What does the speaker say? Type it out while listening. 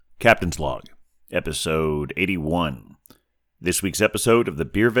Captain's Log, episode 81. This week's episode of the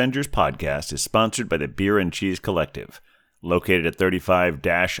Beer Vengers podcast is sponsored by the Beer and Cheese Collective, located at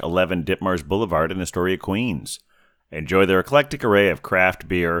 35-11 Ditmars Boulevard in Astoria, Queens. Enjoy their eclectic array of craft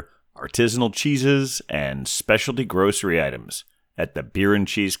beer, artisanal cheeses, and specialty grocery items at the Beer and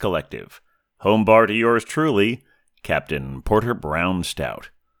Cheese Collective. Home bar to yours truly, Captain Porter Brown Stout.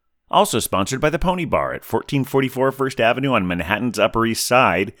 Also sponsored by the Pony Bar at 1444 First Avenue on Manhattan's Upper East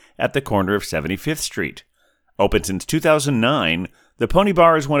Side at the corner of 75th Street. Open since 2009, the Pony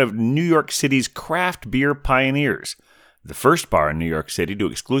Bar is one of New York City's craft beer pioneers. The first bar in New York City to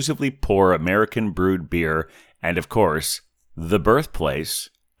exclusively pour American-brewed beer and, of course, the birthplace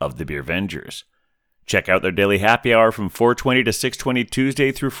of the Beer Vengers. Check out their daily happy hour from 4:20 to 6:20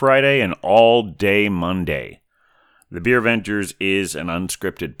 Tuesday through Friday and all day Monday. The Beer Vengers is an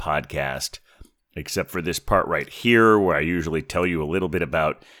unscripted podcast, except for this part right here, where I usually tell you a little bit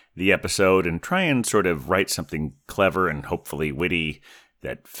about the episode and try and sort of write something clever and hopefully witty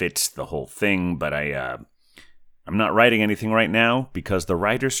that fits the whole thing. But I'm not writing anything right now because the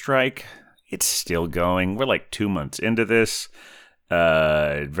writer's strike, it's still going. We're like 2 months into this.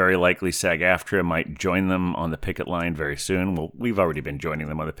 Very likely SAG-AFTRA might join them on the picket line very soon. Well, we've already been joining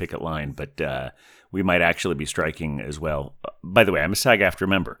them on the picket line, but we might actually be striking as well. By the way, I'm a SAG-AFTRA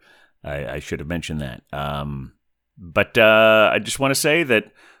member. I should have mentioned that. But I just want to say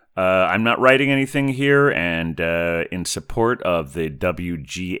that I'm not writing anything here, and in support of the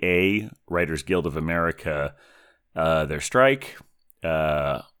WGA, Writers Guild of America, their strike,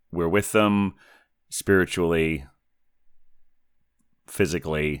 we're with them spiritually,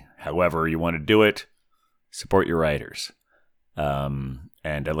 physically, however you want to do it. Support your writers.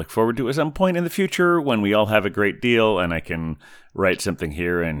 And I look forward to at some point in the future when we all have a great deal and I can write something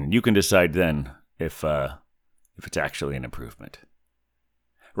here and you can decide then if it's actually an improvement.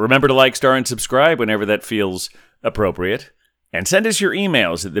 Remember to like, star, and subscribe whenever that feels appropriate. And send us your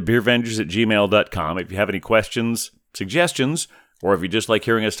emails at thebeervengers@gmail.com if you have any questions, suggestions, or if you just like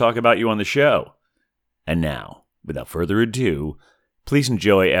hearing us talk about you on the show. And now, without further ado, please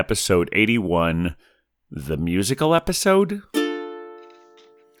enjoy episode 81, the musical episode.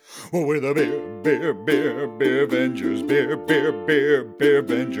 We're the beer Vengers, beer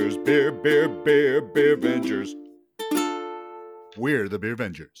Vengers, beer Vengers. We're the Beer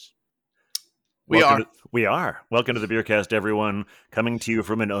Vengers. We are. Welcome to the Beercast, everyone. Coming to you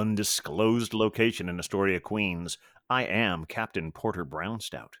from an undisclosed location in Astoria, Queens. I am Captain Porter Brown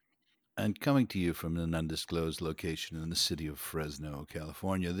Stout. And coming to you from an undisclosed location in the city of Fresno,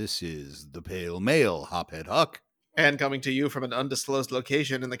 California, this is the Pale Male, Hophead Huck. And coming to you from an undisclosed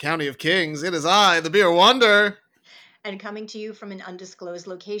location in the County of Kings, it is I, the Beer Wonder. And coming to you from an undisclosed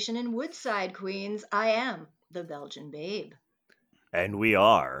location in Woodside, Queens, I am the Belgian Babe. And we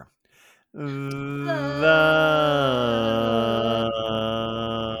are the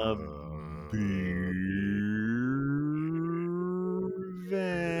Beer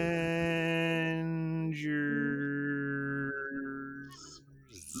Vengers.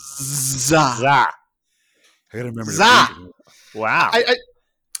 Za. I gotta remember. Wow.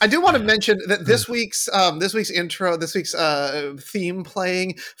 I do want to mention that this week's intro, this week's theme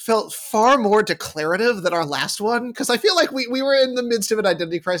playing felt far more declarative than our last one, because I feel like we were in the midst of an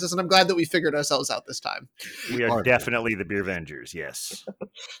identity crisis, and I'm glad that we figured ourselves out this time. We are definitely the Beer Vengers, yes.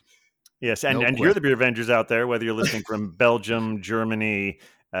 Yes, and, No and you're the Beer Vengers out there, whether you're listening from Belgium, Germany,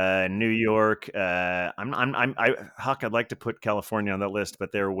 New York. Huck, I'd like to put California on that list,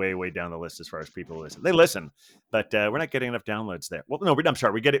 but they're way, way down the list as far as people listen. They listen, but we're not getting enough downloads there. Well, no, I'm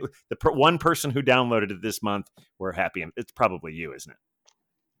sorry. We get it. One person who downloaded it this month, we're happy. It's probably you, isn't it?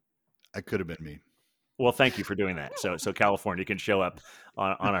 I could have been me. Well, thank you for doing that. So California can show up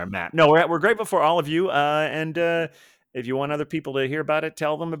on our map. No, we're grateful for all of you, and if you want other people to hear about it,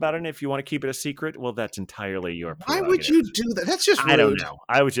 tell them about it. And if you want to keep it a secret, well, that's entirely your prerogative. Why would you do that? That's just rude. I don't know.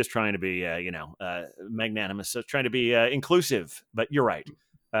 I was just trying to be, magnanimous, so trying to be inclusive. But you're right.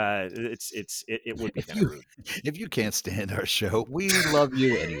 It would be kind of rude. If you can't stand our show, we love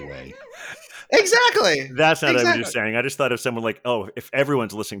you anyway. Exactly. That's not what I was just saying. I just thought of someone like, oh, if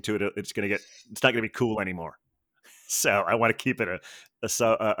everyone's listening to it, it's not going to be cool anymore. So I want to keep it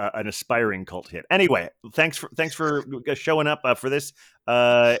an aspiring cult hit. Anyway, thanks for showing up for this.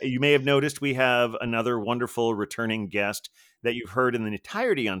 You may have noticed we have another wonderful returning guest that you've heard in the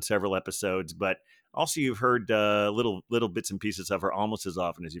entirety on several episodes, but also you've heard little bits and pieces of her almost as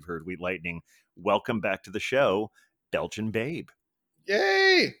often as you've heard Wheat Lightning. Welcome back to the show, Belgian Babe.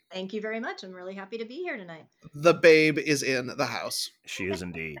 Yay! Thank you very much. I'm really happy to be here tonight. The Babe is in the house. She is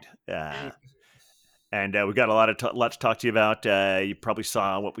indeed. And we've got a lot to talk to you about. You probably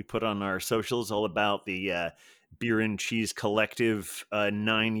saw what we put on our socials, all about the Beer and Cheese Collective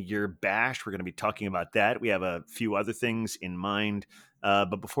 9-year bash. We're going to be talking about that. We have a few other things in mind.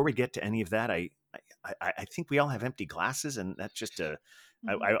 But before we get to any of that, I think we all have empty glasses, and that's just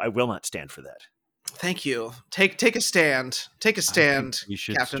I will not stand for that. Thank you. Take a stand. Take a stand. We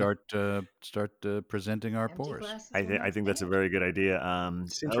should Captain. start presenting our Empty pours. glasses I will not think that's a stand. very good idea.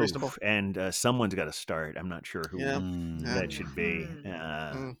 Seems reasonable. And someone's got to start. I'm not sure who Yeah. that should be.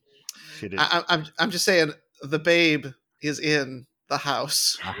 Should it? I'm just saying the babe is in the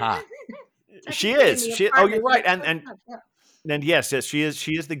house. Aha. She Technically in is. the She. Oh, apartment, you're but right. that's And close enough, And yes, she is.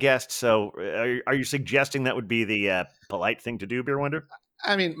 She is the guest. So, are you suggesting that would be the polite thing to do, Beer Wonder?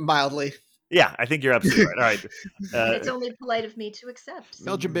 I mean, mildly. Yeah, I think you're absolutely right. All right, and it's only polite of me to accept. So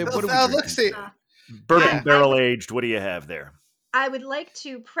Belgian babe, Well, what are we let's drinking? see. bourbon Yeah. barrel aged. What do you have there? I would like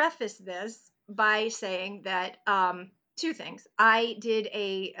to preface this by saying that two things. I did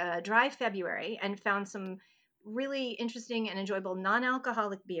a dry February and found some really interesting and enjoyable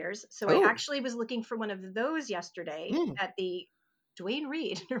non-alcoholic beers. So Oh. I actually was looking for one of those yesterday at the Dwayne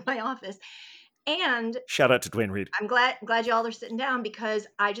Reed near my office. And Shout out to Dwayne Reed. I'm glad y'all are sitting down because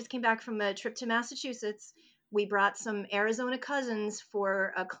I just came back from a trip to Massachusetts. We brought some Arizona cousins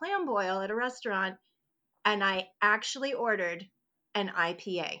for a clam boil at a restaurant, and I actually ordered an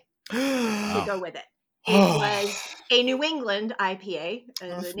IPA to go with it. It was a New England IPA,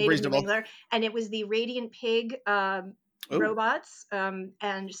 That's a native reasonable. New Englander, and it was the Radiant Pig robots.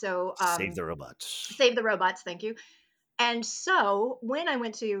 And so Save the robots. Save the robots, thank you. And so when I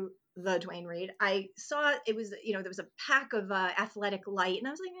went to the Dwayne Reed, I saw it was, there was a pack of Athletic Light, and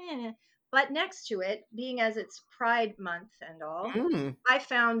I was like, eh. But next to it, being as it's Pride Month and all, I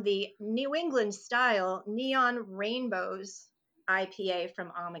found the New England style Neon Rainbows IPA from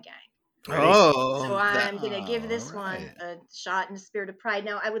Amagang. Oh, So I'm going to give this all right. one a shot in the spirit of pride.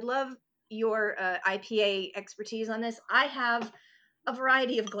 Now, I would love your IPA expertise on this. I have a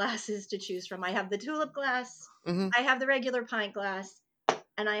variety of glasses to choose from. I have the tulip glass, I have the regular pint glass,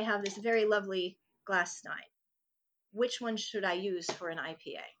 and I have this very lovely glass stein. Which one should I use for an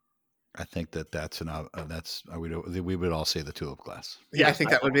IPA? I think we would all say the tulip glass. yeah, I think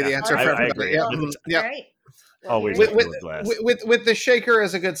that would be the answer I for agree. everybody. Yeah. All right. Well, Always here a we go. tulip glass. With the shaker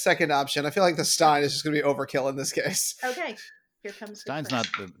as a good second option, I feel like the Stein is just going to be overkill in this case. Okay. Here comes the Stein's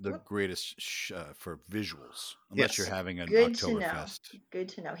first. not the Whoop. greatest for visuals, unless Yes. you're having an Good to know. Oktoberfest Good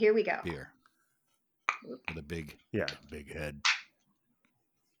to know. Here we go. beer with a big head.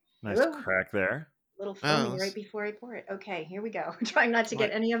 Nice Whoa. crack there. Little foamy Oh, right before I pour it. Okay, here we go. Trying not to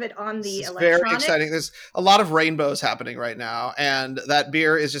get any of it on the This is electronics. very exciting. There's a lot of rainbows happening right now, and that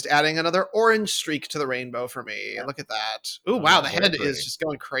beer is just adding another orange streak to the rainbow for me. Look at that. Ooh, wow, the very head pretty. is just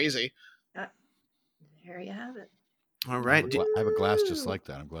going crazy. There you have it. All I right. have a glass just like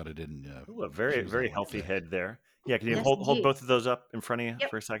that. I'm glad I didn't. Ooh, a very choose very that one healthy today. head there. Yeah, can you Yes, hold indeed. both of those up in front of you Yep.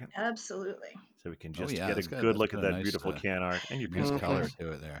 for a second, Absolutely. so we can Oh, just yeah, get a it's got- good it's look at got a that nice, beautiful can art and your Nice beautiful color glass.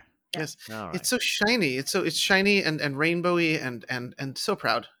 to it there. Yes. All right. It's so shiny. It's shiny and rainbowy and so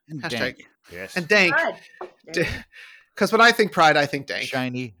proud. And Hashtag. dank. Yes. And dank. Pride. There you go. Because when I think pride, I think dank.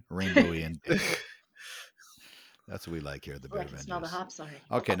 Shiny, rainbowy, and dank. That's what we like here at the Oh, I Beer can smell the Avengers. hops already.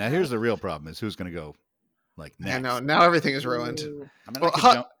 Okay, now here's the real problem: is who's going to go like next? I know. Now everything is ruined. Ooh. I mean, Well, I could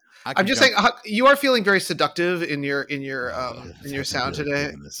Huck- jump. I'm just saying, Huck, you are feeling very seductive in your sound today.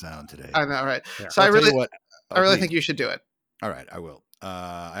 In the sound today. I know, right? Yeah. So I'll I tell you really, what, I really please. think you should do it. All right, I will.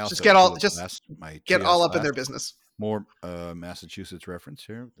 I also Just get all- have just glass, my Get Treehouse all up in glass. their business. More Massachusetts reference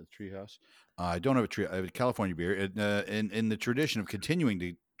here, the Treehouse. I don't have I have a California beer. In the tradition of continuing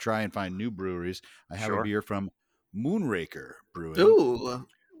to try and find new breweries, I have Sure. a beer from Moonraker Brewing, Ooh,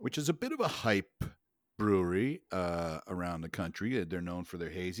 which is a bit of a hype brewery around the country. They're known for their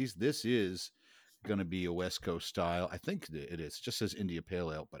hazies. This is going to be a West Coast style. I think it is. It just says India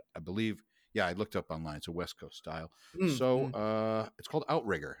Pale Ale, but I believe, yeah, I looked up online. It's a West Coast style. So it's called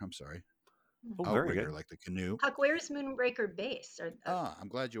Outrigger. I'm sorry. Oh, very Outrigger, good. like the canoe. Huck, where is Moonraker based? I'm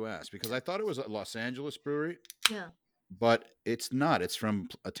glad you asked because I thought it was a Los Angeles brewery, Yeah. but it's not. It's from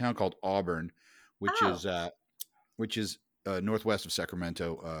a town called Auburn, which Oh. is northwest of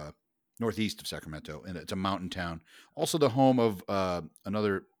Sacramento, northeast of Sacramento, and it's a mountain town. Also, the home of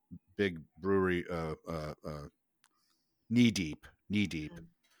another big brewery, Knee Deep. Knee Deep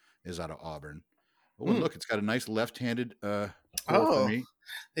is out of Auburn. Oh, and look, it's got a nice left-handed pour Oh, for me.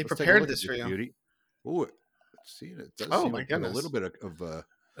 they Let's take a prepared look at this for you. beauty. Oh, see, it does Oh seem my like there's a goodness. little bit of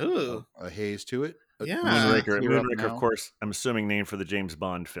Ooh, a haze to it. Yeah. Moonraker, Clear up Moonraker, now. of course. I'm assuming named for the James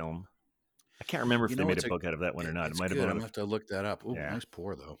Bond film. I can't remember if You they know, made it's a book out of that one or not. It It's might have good. been. I'm gonna have to look that up. Oh, Yeah. nice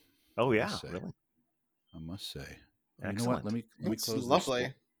pour though. Oh yeah, must say. really? I must say. You know Excellent. what? Let me That's close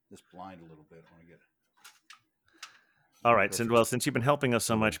lovely. this blind a little bit. I want to get All right. Perfect. Since you've been helping us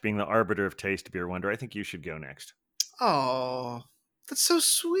so much, being the arbiter of taste, Beer Wonder, I think you should go next. Oh, that's so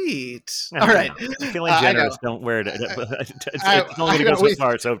sweet. No, All right. I'm feeling I know. generous. Don't wear it. It's I only going to go know, so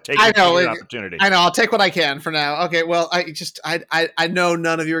far, so take I know, your like, opportunity. I know. I'll take what I can for now. Okay. Well, I know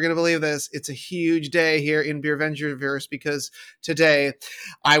none of you are going to believe this. It's a huge day here in Beer Vengerverse because today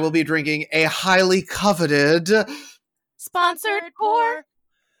I will be drinking a highly coveted. Sponsored pour.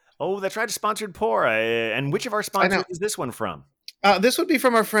 Oh, that's right. A sponsored pour. And which of our sponsors is this one from? This would be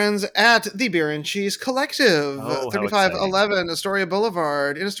from our friends at the Beer and Cheese Collective, Oh, how 3511 Astoria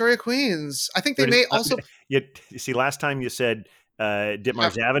Boulevard in Astoria, Queens. I think they may also. You see, last time you said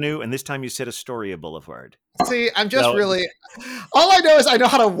Ditmars Avenue, and this time you said Astoria Boulevard. See, I'm just really. All I know is I know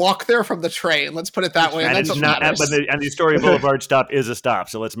how to walk there from the train. Let's put it that way. And That's it's what not. matters. But the Astoria Boulevard stop is a stop,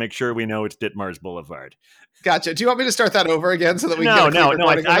 so let's make sure we know it's Ditmars Boulevard. Gotcha. Do you want me to start that over again so that we No. can get a clean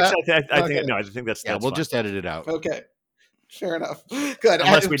recording of that? I think that's we'll fine. just edit it out. Okay. Fair enough. Good.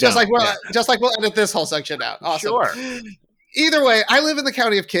 Unless we just don't. like we'll edit this whole section out. Awesome. Sure. Either way, I live in the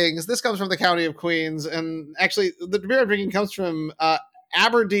County of Kings. This comes from the County of Queens, and actually, the beer I'm drinking comes from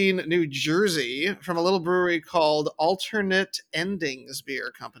Aberdeen, New Jersey, from a little brewery called Alternate Endings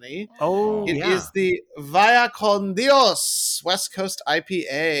Beer Company. Oh, It is the Vaya con Dios West Coast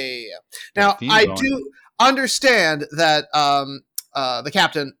IPA. Now, I do understand that the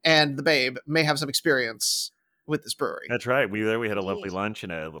captain and the babe may have some experience with this brewery. That's right. We had a lovely lunch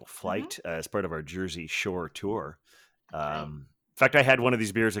and a little flight as part of our Jersey Shore tour. In fact, I had one of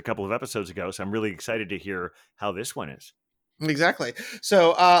these beers a couple of episodes ago, so I'm really excited to hear how this one is. Exactly.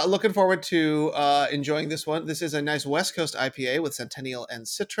 So looking forward to enjoying this one. This is a nice West Coast IPA with Centennial and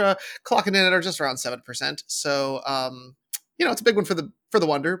Citra, clocking in at just around 7%. So it's a big one for the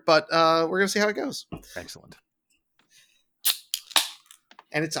Wonder, but we're gonna see how it goes. Excellent.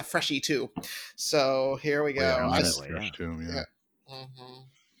 And it's a freshie too. So here we go. Yeah. Mm-hmm.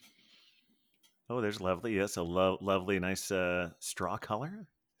 Oh, there's lovely. Yes, a lovely, nice straw color.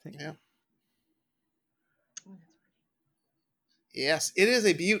 I think. Yeah. Yes, it is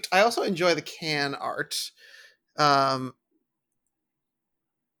a beaut. I also enjoy the can art. Right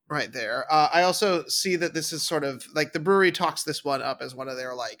there. I also see that this is sort of like the brewery talks this one up as one of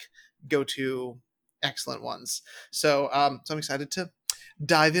their like go-to excellent ones. So I'm excited to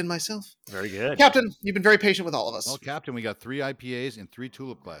dive in myself. Very good. Captain, you've been very patient with all of us. Well, Captain, we got 3 IPAs and 3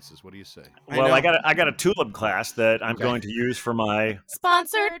 tulip glasses. What do you say? Well, I got a tulip glass that I'm going to use for my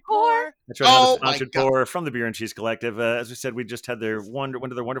sponsored pour. That's right, sponsored pour from the Beer and Cheese Collective. As we said, we just had one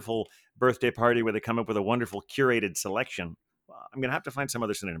of their wonderful birthday party where they come up with a wonderful curated selection. I'm gonna have to find some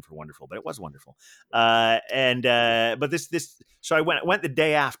other synonym for wonderful, but it was wonderful. But this. So I went the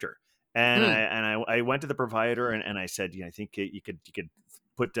day after, and I went to the provider and I said, I think you could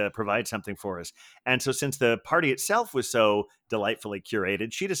provide something for us. And so since the party itself was so delightfully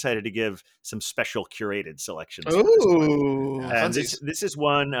curated, she decided to give some special curated selections. Ooh, and this is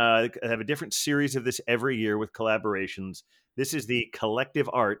one. I have a different series of this every year with collaborations. This is the Collective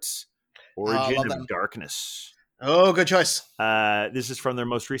Arts Origin of Darkness. Oh, good choice. This is from their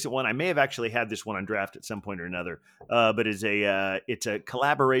most recent one. I may have actually had this one on draft at some point or another, but it's a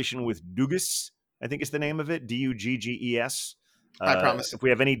collaboration with Dugges, I think is the name of it, Dugges. I promise. If we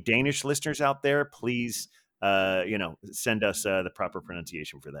have any Danish listeners out there, please, send us the proper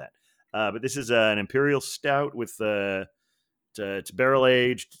pronunciation for that. But this is an imperial stout with it's barrel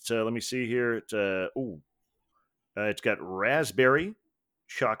aged. Let me see here. It's got raspberry,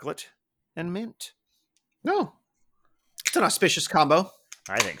 chocolate, and mint. No, it's an auspicious combo.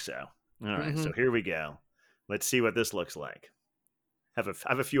 I think so. All right, so here we go. Let's see what this looks like. I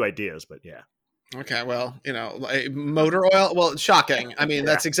have a few ideas, but yeah. Okay, well, motor oil. Well, shocking. I mean,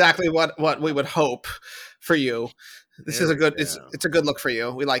 that's exactly what we would hope for you. This is a good. It's a good look for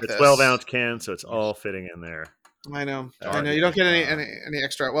you. We like this. 12-ounce can, so it's all fitting in there. I know. You don't get any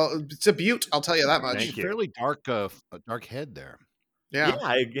extra. Well, it's a beaut. I'll tell you that much. Thank you. Fairly dark head there. Yeah.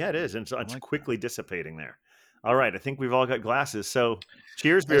 Yeah, it is, and so it's quickly dissipating there. All right, I think we've all got glasses. So,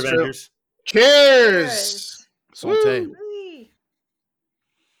 cheers, Beer Vendors. Cheers. Santé.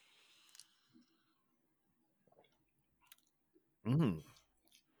 Mm.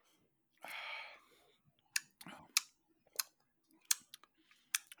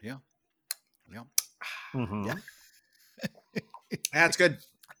 Yeah. Mm-hmm. Yeah. That's good.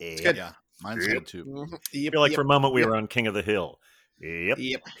 It's good. Yeah. Mine's good too. Mm-hmm. I feel like for a moment we were on King of the Hill. Yep.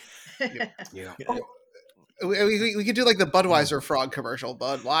 Yeah. We could do like the Budweiser frog commercial.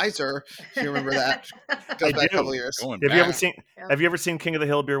 Budweiser, if you remember that. Goes back a couple of years. Have you ever seen King of the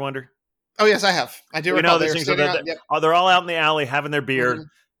Hill, Beer Wonder? Oh yes, I have. I do You recall know, they these were things standing are on. Yep. they're all out in the alley having their beer,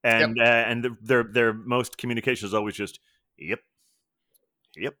 Mhm. and their most communication is always just yep,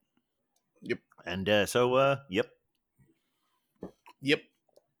 Yep. and yep, Yep.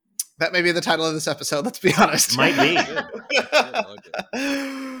 That may be the title of this episode. Let's be honest. might be. Good. I like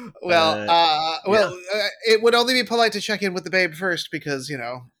it. It would only be polite to check in with the babe first because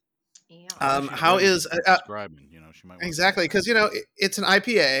Yeah. She's how ready to is start describing? She might want to exactly because it's an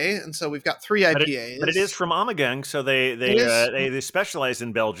IPA, and so we've got 3 IPAs. But it is from Ommegang, so It is. they specialize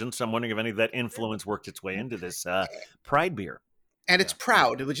in Belgian. So I'm wondering if any of that influence worked its way into this Pride beer. and it's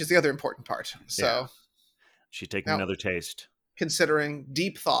proud, which is the other important part. So Yeah. She's taking Now- another taste. considering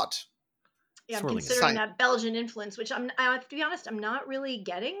deep thought. Yeah, I'm Swirling it. considering that Belgian influence, which I have to be honest, I'm not really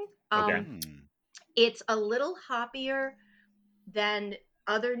getting. Okay. It's a little hoppier than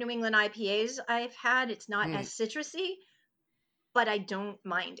other New England IPAs I've had. It's not as citrusy, but I don't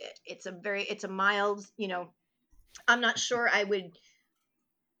mind it. It's a mild, I'm not sure I would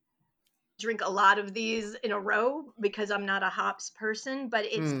drink a lot of these in a row because I'm not a hops person, but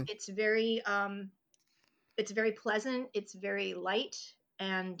it's very pleasant. It's very light,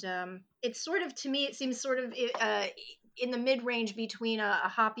 and it's sort of, to me, it seems sort of in the mid range between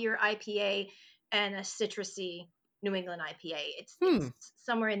a hoppier IPA and a citrusy New England IPA. It's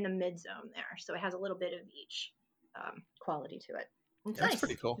somewhere in the mid zone there, so it has a little bit of each quality to it. It's That's nice.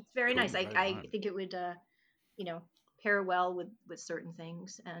 pretty cool. It's very nice. Right I on. think it would pair well with certain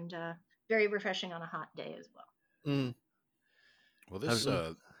things, and very refreshing on a hot day as well. Well, this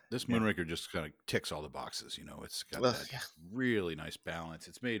Moonraker just kind of ticks all the boxes. It's got Well, that yeah. really nice balance.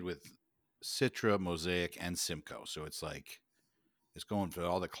 It's made with Citra, Mosaic, and Simcoe, so it's going for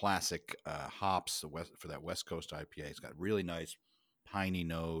all the classic hops for that West Coast IPA. It's got really nice piney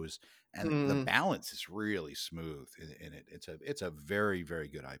nose, and the balance is really smooth in it. It's a very, very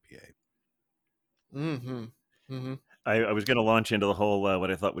good IPA. I was going to launch into the whole what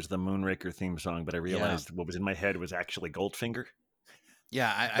I thought was the Moonraker theme song, but I realized what was in my head was actually Goldfinger. Yeah,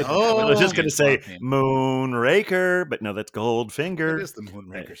 I was just going to say Moonraker, but no, that's Goldfinger. It is the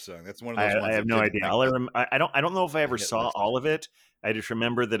Moonraker song. That's one of those ones I have that no didn't idea. make I don't know if I ever hit saw list. all of it. I just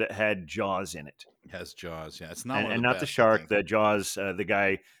remember that it had Jaws in it, It has Jaws. Yeah, it's not one of and the not the best, I shark. think. The Jaws, the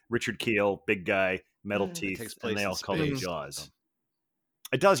guy Richard Keel, big guy, metal It teeth, takes and place they in all call him space. Jaws.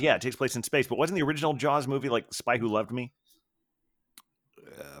 It does, yeah. It takes place in space, but wasn't the original Jaws movie like The Spy Who Loved Me?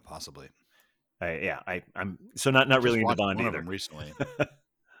 Possibly. I'm so not Just really into watched Bond one of either. them recently.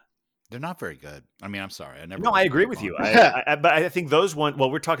 They're not very good. I mean, I'm sorry. I never. No, was I a agree big with you. Bond fan. But I think those one. Well,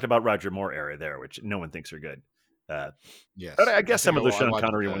 we're talking about Roger Moore era there, which no one thinks are good. Yes, but I guess some of think the I Sean watched,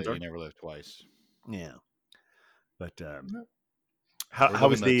 Connery ones are. You Never Live Twice. Yeah, but Or how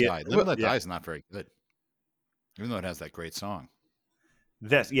was Live and the? Let Die? Live and Let yeah. Die is not very good, even though it has that great song.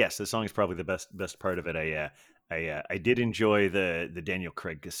 Yes, the song is probably the best part of it. I did enjoy the Daniel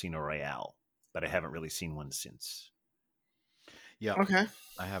Craig Casino Royale, but I haven't really seen one since. Yeah. Okay.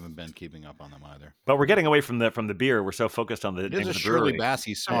 I haven't been keeping up on them either. But we're getting away from the beer. We're so focused on the It name is a of the Shirley brewery.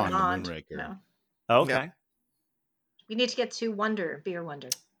 Bassey song, The Bond, Moonraker. no. Okay. Yeah. We need to get to Beer Wonder.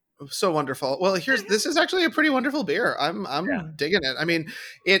 So wonderful. Well, this is actually a pretty wonderful beer. I'm digging it. I mean,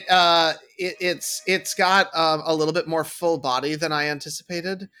 it's got a little bit more full body than I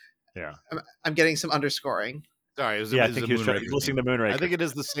anticipated. Yeah. I'm getting some underscoring. Sorry, it was, Yeah, it I was think the he was Moonraker listening to theme. Moonraker. I think it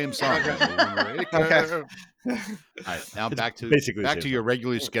is the same song. Okay. The Moonraker. All right, now back to basically the same your song.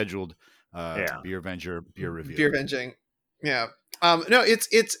 regularly scheduled Yeah. Beer Avenger beer review. Beer venging. Yeah. No,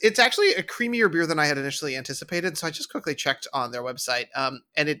 it's actually a creamier beer than I had initially anticipated. So I just quickly checked on their website.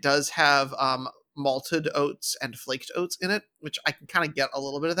 And it does have malted oats and flaked oats in it, which I can kind of get a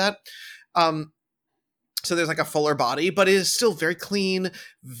little bit of that. So there's like a fuller body, but it is still very clean,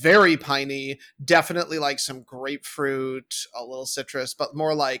 very piney, definitely like some grapefruit, a little citrus, but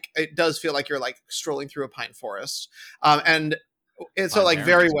more like it does feel like you're like strolling through a pine forest. And it's so Pine like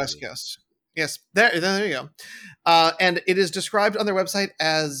very Barrens, West maybe. Coast. Yes, there you go. And it is described on their website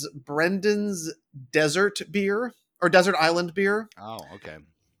as Brendan's Desert Beer or Desert Island Beer. Oh, okay.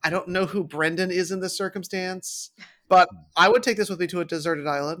 I don't know who Brendan is in this circumstance, but I would take this with me to a deserted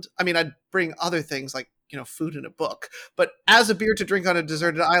island. I mean, I'd bring other things like, food and a book, but as a beer to drink on a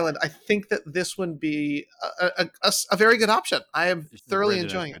deserted island, I think that this would be a very good option. I am thoroughly Brendan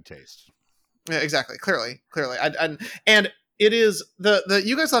has enjoying it. good taste. Yeah, exactly. Clearly. And it is the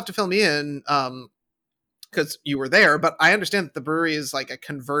you guys will have to fill me in because you were there, but I understand that the brewery is like a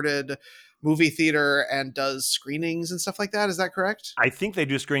converted movie theater and does screenings and stuff like that. Is that correct? I think they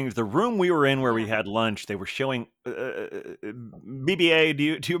do screenings. The room we were in where we had lunch, they were showing BBA. Do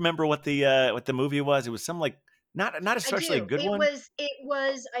you remember what the movie was? It was some like Not especially a good it one.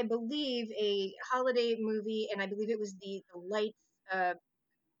 was, I believe, a holiday movie, and I believe it was the light uh,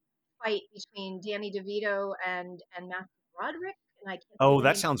 fight between Danny DeVito and Matthew Broderick, and I can't think of Oh, the that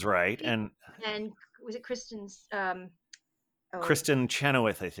name of sounds the right. movie. And And was it Kristen's? Oh Kristen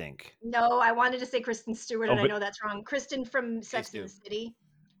Chenoweth, I think. no, I wanted to say Kristen Stewart, Oh, and I but know that's wrong. Kristen from Please Sex and do. the City.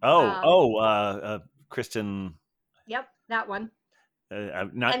 oh, Um, Kristen. Yep, that one.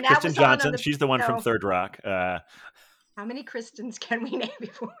 Not And that Kristen was on Johnson. the She's the one from no. Third Rock. How many Kristens can we name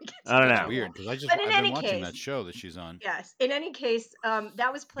before we get to I don't the know. show? Weird, because But in I've been any watching that case, show that she's on. yes. In any case,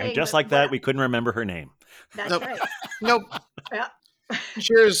 that was And playing. just but like what that, we couldn't remember her name. that's Nope. right. Nope. Yeah.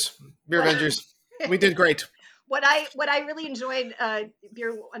 Cheers, Beer What- Avengers. We did great. What I really enjoyed,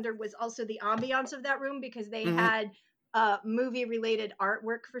 Beer Wonder, was also the ambiance of that room, because they Mhm. had movie related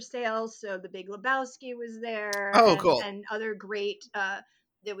artwork for sale. So the Big Lebowski was there, Oh, cool. and other great.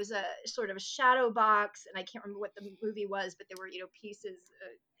 There was a sort of a shadow box, and I can't remember what the movie was, but there were pieces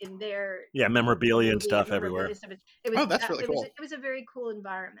in there. Yeah, memorabilia and movie stuff memorabilia everywhere. stuff. It was Oh, that's really cool. It was a very cool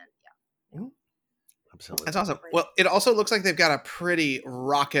environment. Yeah. Absolutely. That's awesome. Great. Well, it also looks like they've got a pretty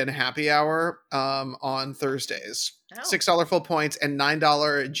rockin' happy hour on Thursdays. Oh. $6 full points and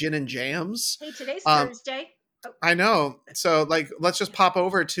 $9 gin and jams. Hey, today's Um, Thursday. Oh, I know. So like let's just pop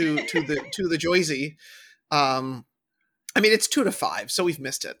over to the Joyzy. I mean it's 2 to 5, so we've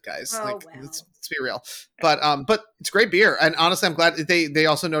missed it, guys. Oh, Like wow. let's be real. But it's great beer. And honestly I'm glad they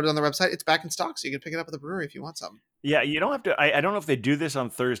also noted on the website it's back in stock, so you can pick it up at the brewery if you want some. Yeah, you don't have to. I don't know if they do this on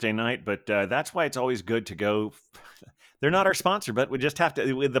Thursday night, but that's why it's always good to go. They're not our sponsor, but we just have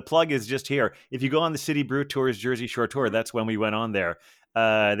to. The plug is just here. If you go on the City Brew Tours Jersey Shore tour, that's when we went on there.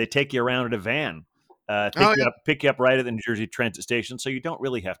 They take you around in a van, pick you up right at the New Jersey Transit Station, so you don't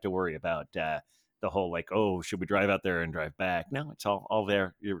really have to worry about the whole like, oh, should we drive out there and drive back? No, it's all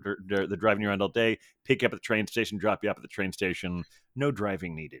there. They're driving you around all day, pick you up at the train station, drop you up at the train station. No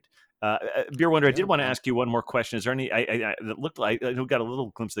driving needed. Beer Wonder, I did want to ask you one more question. Is there any? That looked like I got a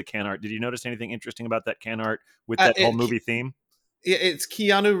little glimpse of the can art. Did you notice anything interesting about that can art with that whole movie theme? It's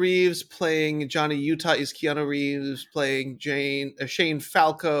Keanu Reeves playing Johnny Utah. Is Keanu Reeves playing Shane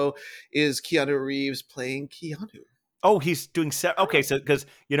Falco? Is Keanu Reeves playing Keanu? Oh, he's doing okay. So because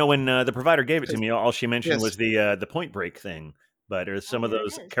when the provider gave it to me, all she mentioned Yes. was the Point Break thing. But are some of there it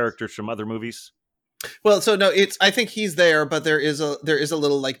those is. characters from other movies? Well, so no, I think he's there, but there is a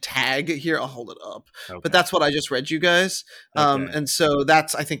little like tag here. I'll hold it up. Okay. But that's what I just read you guys. Okay. And so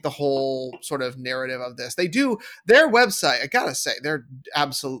that's, I think, the whole sort of narrative of this. They do their website. I gotta say, they're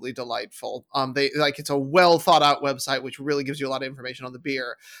absolutely delightful. They it's a well thought out website, which really gives you a lot of information on the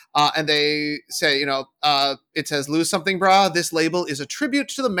beer. And they say, it says, "Lose something, brah. This label is a tribute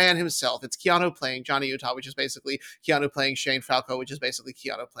to the man himself. It's Keanu playing Johnny Utah, which is basically Keanu playing Shane Falco, which is basically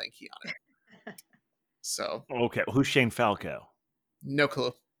Keanu playing Keanu." So Okay, who's Shane Falco? no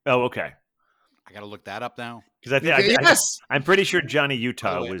clue. Oh, okay. I got to look that up now. Because I think Yes. I'm pretty sure Johnny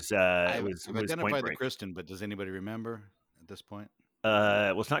Utah way, was I've Point identified the Break. Kristen, but does anybody remember at this point?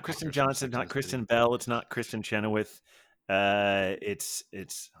 Well, it's not Kristen Kristen Johnson, Sex and not the Kristen City. Bell, it's not Kristen Chenoweth. It's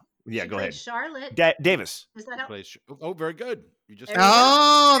yeah. She Go played ahead. Charlotte. Davis. Does that help? Plays- Oh, very good. You just There we go.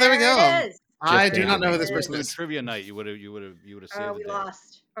 Oh, there we There go. it is. I Just do not know who Davis. this If person it was is. trivia night, you would have saved Oh, the we day.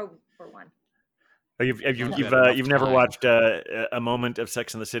 lost. Oh, for one. Oh, you've Not bad enough you've never time. watched a moment of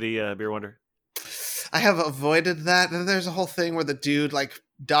Sex in the City, Beer Wonder? I have avoided that. And there's a whole thing where the dude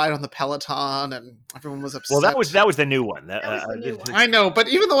died on the Peloton, and everyone was upset. Well, that was the new one. That was the new one. I know, but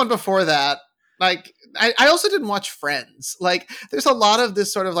even the one before that, I also didn't watch Friends. There's a lot of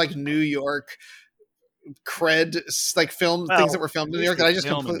this sort of New York cred film Well, things that were filmed in New York that I just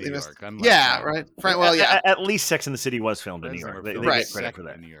Filmed in completely New missed. York, unlike Yeah, that. right. Well, yeah. At least Sex in the City was filmed in New Friends York. never They filmed get a credit for second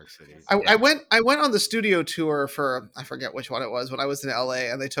that. in New York City. I went on the studio tour for, I forget which one it was, when I was in LA,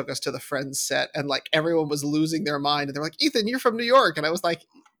 and they took us to the Friends set, and everyone was losing their mind, and they're like, "Ethan, you're from New York," and I was like,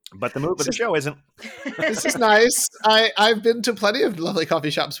 But the show isn't. "This is nice. I've been to plenty of lovely coffee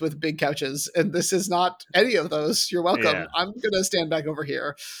shops with big couches, and this is not any of those. You're welcome. Yeah. I'm gonna stand back over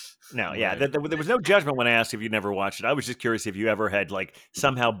here." No, yeah, Right. there was no judgment when I asked if you'd never watched it. I was just curious if you ever had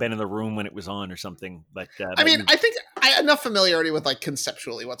somehow been in the room when it was on or something. But I mean, I think I enough familiarity with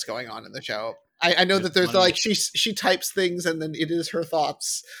conceptually what's going on in the show. I know that there's money. she types things and then it is her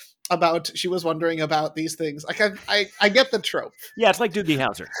thoughts about, she was wondering about these things. I get the trope. yeah, it's like Doogie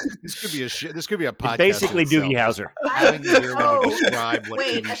Howser. This could be a podcast. It's basically in itself. Doogie Howser. Having the beer Oh, describe what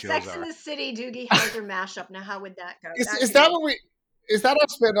Wait, TV a shows Sex are. in the City Doogie Howser mashup. Now, how would that go? Is could that be- what we? Is that a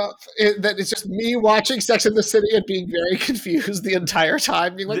spin-off? That it's just me watching Sex in the City and being very confused the entire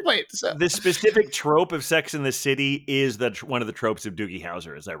time, being like, wait. So. The specific trope of Sex in the City is one of the tropes of Doogie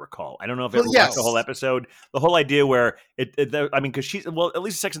Howser, as I recall. I don't know if Well, ever yes. watched the whole episode. The whole idea where because she's, well, at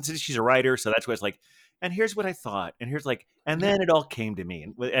least Sex in the City, she's a writer, so that's why it's like, and here's what I thought, and here's like, and then it all came to me,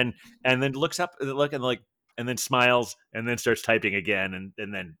 and then looks up, and then smiles, and then starts typing again,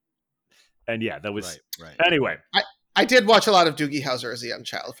 and yeah, that was right. Anyway. I did watch a lot of Doogie Howser as a young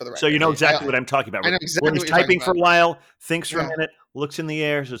child, for the record. So you know exactly what I'm talking about. I know exactly when he's what you're typing talking for a while, thinks for a minute, looks in the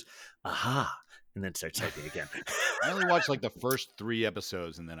air, says, aha, and then starts typing again. I only watched like the first 3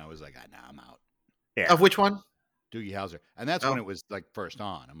 episodes, and then I was like, nah, I'm out. Yeah. Of which one? Doogie Howser. And that's when it was like first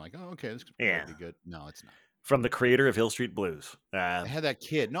on. I'm like, oh, okay, this could be good. No, it's not. From the creator of Hill Street Blues. I had that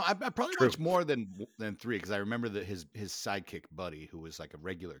kid. No, I probably watched more than 3 because I remember his sidekick buddy who was like a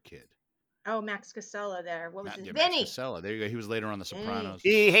regular kid. Oh, Max Costello there. What was his Max Vinny? Costello. There you go. He was later on The Sopranos.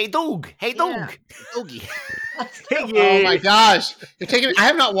 Hey, Doug. Hey, Doug. Yeah. Doogie. Oh my gosh! You're taking. I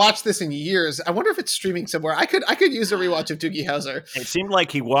have not watched this in years. I wonder if it's streaming somewhere. I could use a rewatch of Doogie Howser. It seemed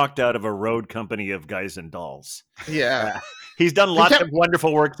like he walked out of a road company of guys and dolls. Yeah. He's done lots of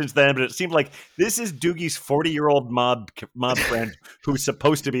wonderful work since then, but it seemed like this is Doogie's 40-year-old mob friend who's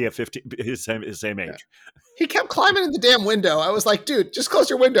supposed to be his same age. Yeah. He kept climbing in the damn window. I was like, dude, just close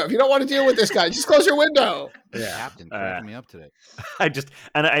your window. If you don't want to deal with this guy, just close your window. Yeah, Captain cracking me up today. I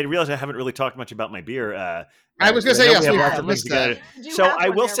realized I haven't really talked much about my beer. I was going to say, yes, we we have lots have of things missed together. that. So I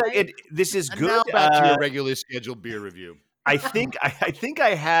will say this is And good. now back to your regularly scheduled beer review. I think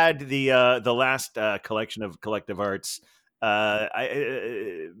I had the last collection of Collective Arts.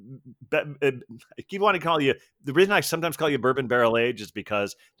 I keep wanting to call you. The reason I sometimes call you Bourbon Barrel Age is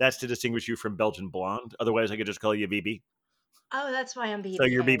because that's to distinguish you from Belgian Blonde. Otherwise, I could just call you BB. Oh, that's why I'm BBA. So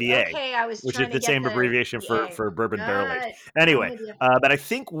you're BBA, okay, I was which trying is to the get same abbreviation for Bourbon Barrel Age. Anyway, but I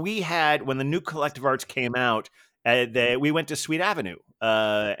think we had when the new Collective Arts came out, we went to Sweet Avenue,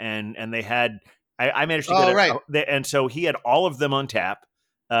 and they had. I managed to get and so he had all of them on tap,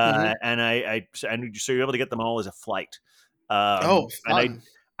 and so you're able to get them all as a flight. Fun. And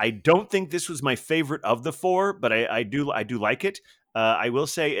I don't think this was my favorite of the 4, but I do like it. I will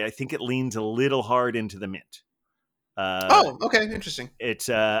say I think it leans a little hard into the mint. Okay, interesting. It's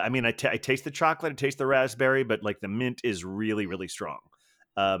I mean I taste the chocolate, I taste the raspberry, but like the mint is really, really strong.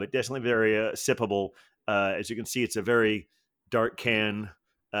 But definitely very sippable. As you can see, it's a very dark can.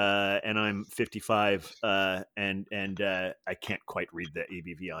 And I'm 55, and I can't quite read the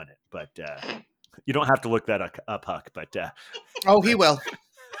ABV on it, but you don't have to look that up, Huck. But oh, he will.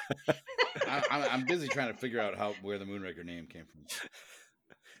 I'm busy trying to figure out where the Moonraker name came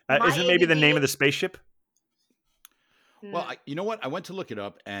from. Isn't it maybe the name of the spaceship? Well, you know what? I went to look it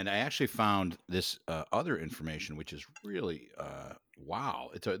up, and I actually found this other information, which is really wow.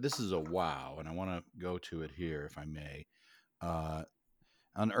 This is a wow, and I want to go to it here, if I may.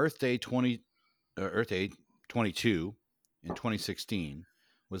 On Earth Day 22 in 2016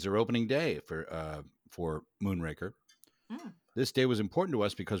 was their opening day for Moonraker. This day was important to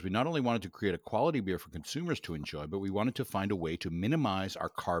us because we not only wanted to create a quality beer for consumers to enjoy, but we wanted to find a way to minimize our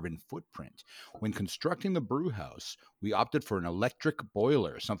carbon footprint. When constructing the brew house, we opted for an electric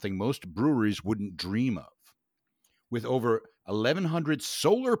boiler, something most breweries wouldn't dream of. With over 1,100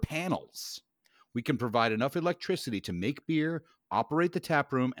 solar panels, we can provide enough electricity to make beer, operate the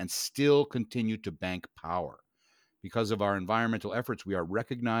tap room, and still continue to bank power. Because of our environmental efforts, we are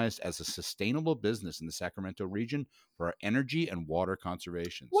recognized as a sustainable business in the Sacramento region for our energy and water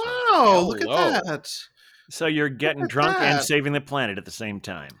conservation. Wow, look at that. So you're getting drunk and saving the planet at the same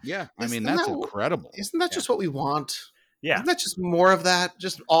time. Yeah, I mean, that's incredible. Isn't that just what we want? Yeah. Isn't that just more of that,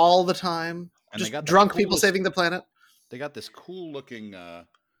 just all the time? And just drunk people saving the planet? They got this cool looking,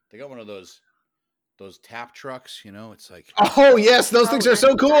 they got one of those tap trucks, you know, it's like. Oh, yes, those things are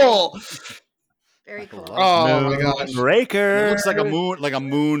so cool. Very cool. Oh my gosh. Moonraker. It looks like a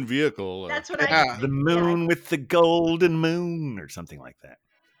moon vehicle. That's what I the moon with the golden moon or something like that.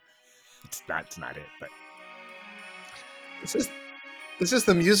 It's not it, but this is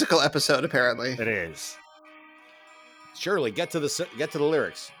the musical episode apparently. It is. Shirley, get to the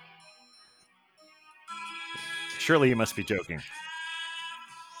lyrics. Surely you must be joking.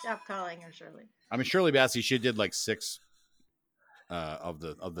 Stop calling her Shirley. I mean, Shirley Bassey, she did like 6 of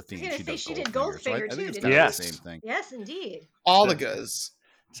the themes. She did Goldfinger too. I think it's didn't the she? same thing. Yes, indeed. All the goods.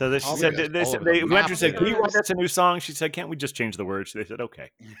 So they said, whoever said, "Can you write us a new song?" She said, "Can't we just change the words?" They said,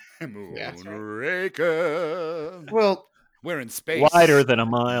 "Okay." Moonraker. Well, we're in space. Wider than a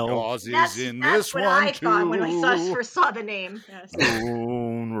mile. That's what I thought when I first saw the name. Yes.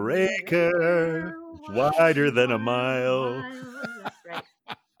 Moonraker, wider than a mile.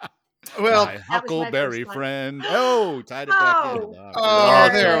 Well, My That was my huckleberry first one. friend. Oh, tied it back in. Oh, oh,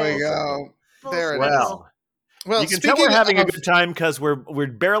 there there it we is. go. Full There it is. circle. Well, You can tell speaking we're having a of- good time because we're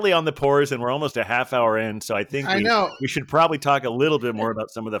barely on the pores and we're almost a half hour in. So I think I know. we should probably talk a little bit more about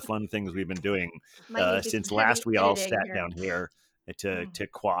some of the fun things we've been doing Might need to do since some heavy last we all editing sat here. down here to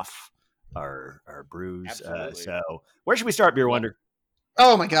quaff our brews. Absolutely. So where should we start, Beer Wonder?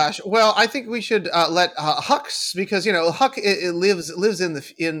 Oh my gosh! Well, I think we should let Huck, because Huck it lives in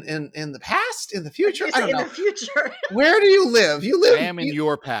the in the past, in the future. You I say don't in know. the future. Where do you live? You live. I am in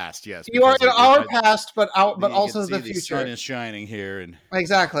your past, yes. You are because in our past, but you also can see the the future. sun is shining here, and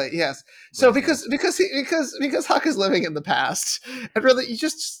Exactly. Yes. So Fresno. because Huck is living in the past, and really,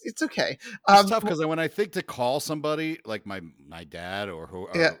 it's okay. it's tough because when I think to call somebody like my dad or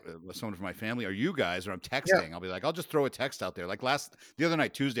Yeah. someone from my family or you guys, or I'm texting, I'll be like, I'll just throw a text out there. Like the other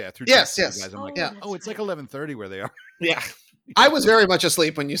night, Tuesday, I threw Yes, texts to you yes. guys. I'm like, Yeah. that's it's like 11:30 where they are. Yeah. I was very much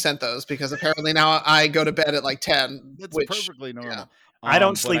asleep when you sent those, because apparently now I go to bed at like 10. That's which, perfectly normal. I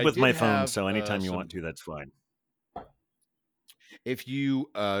don't But sleep with did my phone, have, so anytime you some- want to, that's fine. If you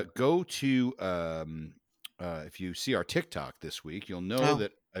go to if you see our TikTok this week, you'll know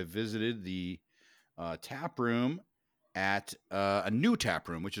that I visited the tap room at a new tap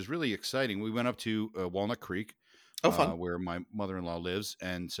room, which is really exciting. We went up to Walnut Creek, fun. where my mother-in-law lives,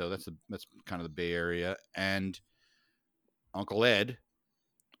 and so that's kind of the Bay Area. And Uncle Ed,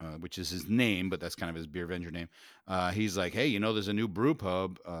 which is his name, but that's kind of his Beer Venger name. He's like, hey, there's a new brew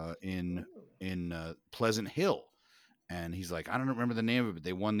pub in Pleasant Hill. And he's like, I don't remember the name of it, but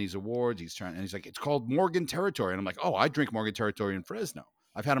they won these awards. He's like, it's called Morgan Territory. And I'm like, oh, I drink Morgan Territory in Fresno.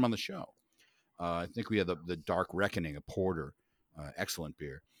 I've had him on the show. I think we had the Dark Reckoning, a porter, excellent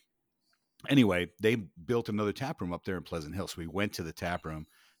beer. Anyway, they built another tap room up there in Pleasant Hill. So we went to the tap room.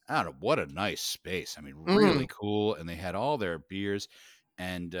 What a nice space. I mean, really cool. And they had all their beers,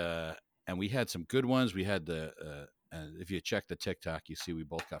 and we had some good ones. We had if you check the TikTok, you see we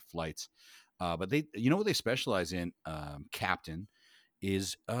both got flights. But they, what they specialize in, Captain,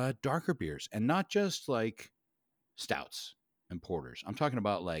 is darker beers, and not just like stouts and porters. I'm talking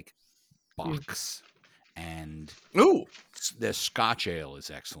about like Bocks, and the Scotch ale is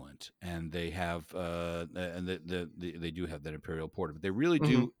excellent, and they have they do have that Imperial Porter, but they really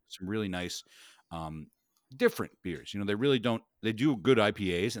do some really nice different beers. They really don't. They do good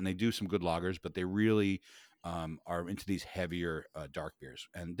IPAs and they do some good lagers, but they really are into these heavier dark beers,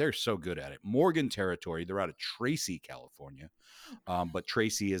 and they're so good at it. Morgan Territory, they're out of Tracy, California, but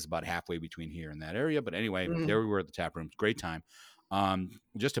Tracy is about halfway between here and that area. But anyway, there we were at the tap room. Great time.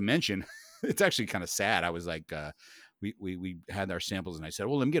 Just to mention, it's actually kind of sad. I was like, we had our samples, and I said,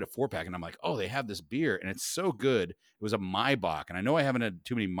 well, let me get a 4-pack, and I'm like, oh, they have this beer, and it's so good. It was a Maibach, and I know I haven't had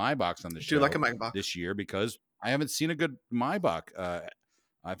too many Maibachs on the show like a Maibach this year because I haven't seen a good Maibach.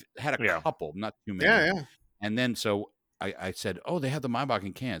 I've had a couple, not too many. Yeah. And then so I said, oh, they have the Maibach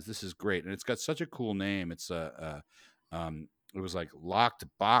in cans. This is great. And it's got such a cool name. It's it was like locked,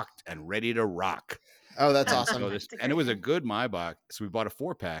 boxed, and ready to rock. Oh, that's And awesome. and it was a good Maibach. So we bought a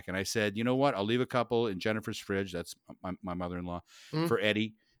 4-pack, and I said, you know what? I'll leave a couple in Jennifer's fridge. That's my mother-in-law for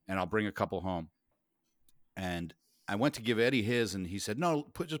Eddie. And I'll bring a couple home. And I went to give Eddie his, and he said, no,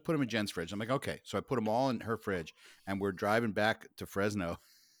 just put them in Jen's fridge. I'm like, okay. So I put them all in her fridge, and we're driving back to Fresno.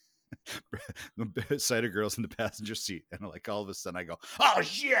 The cider girl's in the passenger seat, and like all of a sudden I go, oh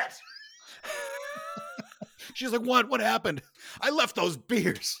shit. She's like, what happened? I left those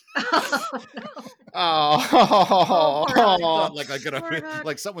beers.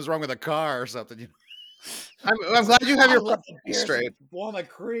 Like something was wrong with a car or something. I'm glad you have your beer straight. Walnut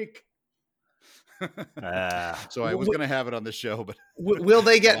Creek. So I was going to have it on the show, but will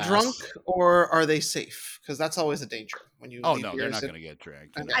they get drunk, or are they safe? Because that's always a danger when you. Oh no, they're not going to get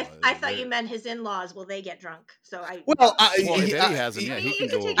drunk. I thought you meant his in-laws. Will they get drunk? So I. Well, if Eddie has them, he can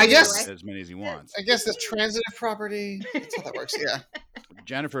go. I guess as many as he wants. I guess the transitive property. That's how that works. Yeah.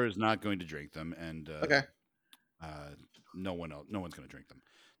 Jennifer is not going to drink them, and okay. No one's going to drink them.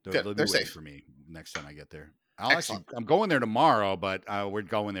 They're safe for me next time I get there. I'm going there tomorrow, but we're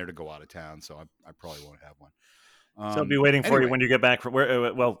going there to go out of town, so I probably won't have one. So I'll be waiting for you when you get back from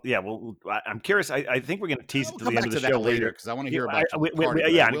where. I'm curious. I think we're going to tease it to the end of the show later because I want to hear about.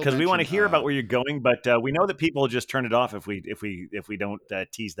 Because we want to hear about where you're going, but we know that people just turn it off if we don't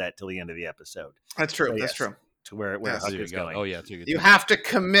tease that till the end of the episode. That's true. So, that's true. To where Huck is going. Oh yeah, you have to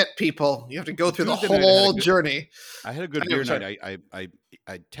commit, people. You have to go through the whole journey. I had a good beer night.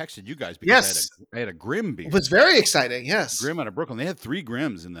 I texted you guys because I had a Grimm beer. It was very exciting. Yes, Grimm out of Brooklyn. They had 3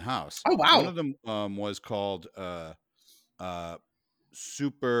 Grimms in the house. Oh wow! One of them was called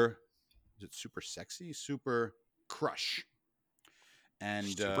Super. Is it Super Sexy? Super Crush. and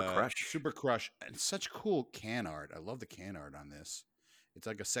Super Crush. and such cool can art. I love the can art on this. It's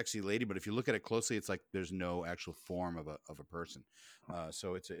like a sexy lady, but if you look at it closely, it's like there's no actual form of a person.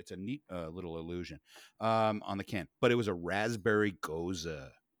 So it's a neat little illusion on the can. But it was a raspberry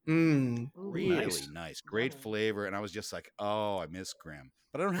goza. Mm. Ooh, Really nice. Great Yummy. flavor. And I was just like, oh, I miss Grimm.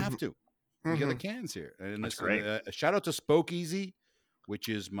 But I don't have to. You get the cans here. And That's this, great. A shout out to Spoke Easy, which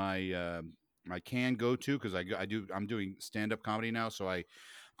is my my can go to because I'm doing stand up comedy now. So I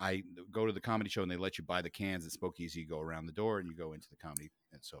go to the comedy show and they let you buy the cans at Spoke Easy. You go around the door and you go into the comedy.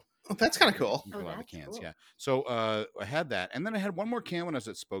 And so Oh, that's kind of cool. you Oh, fill out the that's cans. cool. Yeah. So I had that. And then I had one more can when I was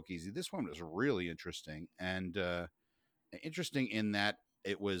at Spoke Easy. This one was really interesting. And interesting in that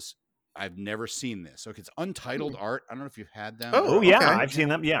it was, I've never seen this. Okay. It's untitled art. I don't know if you've had them. Oh, Oh yeah, okay. I've seen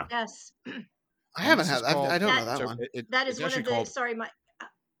them. Yeah, Yes, I haven't this had is that. I don't know called- that so one. that is it's one actually of the. called, Sorry, my.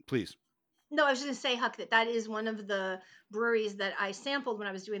 please. No, I was just going to say, Huck, that is one of the breweries that I sampled when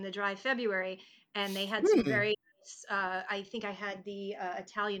I was doing the dry February, and they had some Hmm. very. I think I had the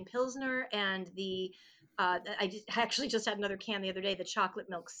Italian Pilsner and the. Actually just had another can the other day, the chocolate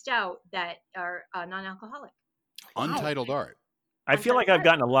milk stout that are non-alcoholic. Untitled art. I feel like I've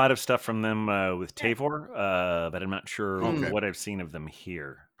Untitled gotten a lot of stuff from them with Yeah. Tavor, but I'm not sure Okay. what I've seen of them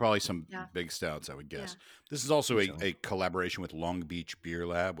here. Probably some Yeah. big stouts, I would guess. Yeah. This is also So- a collaboration with Long Beach Beer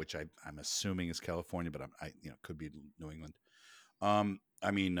Lab, which I'm assuming is California, but I could be New England.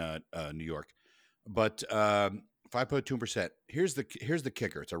 New York. But 5.2%. Here's the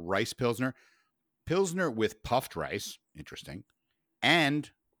kicker. It's a rice pilsner with puffed rice. Interesting. And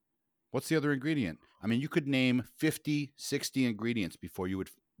what's the other ingredient? I mean, you could name 50, 60 ingredients before you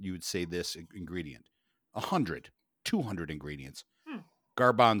would say this ingredient. 100, 200 ingredients.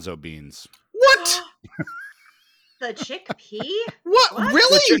 Garbanzo beans. What? The chickpea? What? What?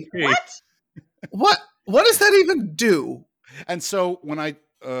 Really? What? What does that even do? And so when I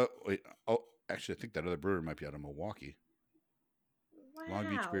actually, I think that other brewery might be out of Milwaukee. Long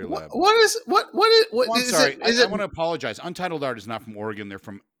Beach Beer Wow. Lab. What is Oh, I'm is sorry. it? Is I it? want to apologize. Untitled Art is not from Oregon. They're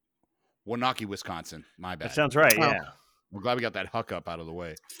from Waunakee, Wisconsin. My bad. That sounds right. Oh. Yeah. We're glad we got that huck up out of the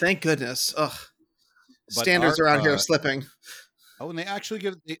way. Thank goodness. Ugh. But Standards our, around here are slipping. Oh, and they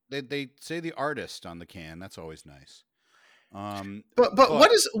actually they say the artist on the can. That's always nice. But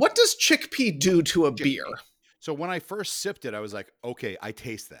what does chickpea do to a beer? So when I first sipped it, I was like, okay, I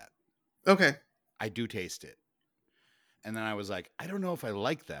taste that. Okay. I do taste it. And then I was like, I don't know if I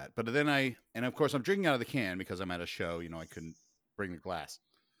like that. But then and of course I'm drinking out of the can because I'm at a show, I couldn't bring the glass.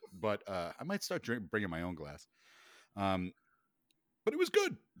 But I might start bringing my own glass. But it was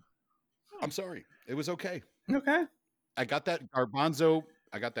good. I'm sorry. It was okay. Okay. I got that garbanzo.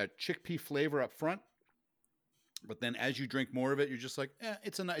 I got that chickpea flavor up front. But then as you drink more of it, you're just like,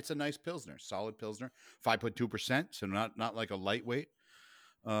 it's a nice Pilsner, solid Pilsner, 5.2%. So not like a lightweight.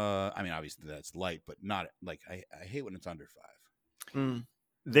 I mean, obviously that's light, but not like, I hate when it's under 5. Mm.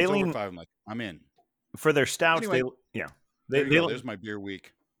 They It's lean over 5. I'm like, I'm in. for their stouts. Anyway, There's my beer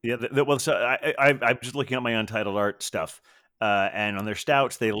week. Yeah, well, so I'm just looking at my Untitled Art stuff, and on their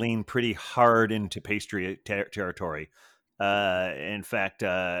stouts, they lean pretty hard into pastry territory. In fact,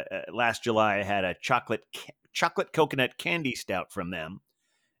 last July, I had a chocolate coconut candy stout from them,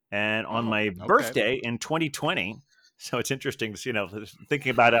 and on my birthday in 2020. So it's interesting, thinking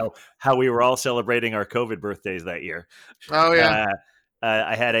about how we were all celebrating our COVID birthdays that year. Oh yeah.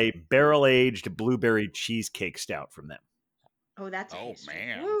 I had a barrel-aged blueberry cheesecake stout from them. Oh, that's Oh, tasty.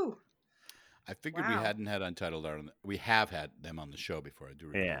 man. Woo. I figured we Wow. hadn't had Untitled Art. We have had them on the show before. I do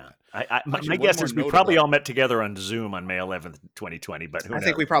remember Yeah, that. my Actually, one guess more is we note probably about- all met together on Zoom on May 11th, 2020. But who I knows?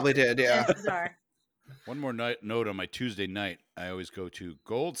 think we probably did. Yeah. Chances are. One more note on my Tuesday night. I always go to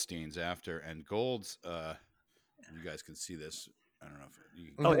Goldstein's after, and Gold's. You guys can see this. I don't know if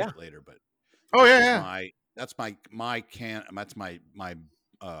you can Oh, see yeah. it later, but Oh this yeah, is yeah. That's my can. That's my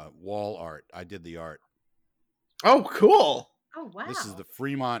wall art. I did the art. Oh, cool. Oh, wow. This is the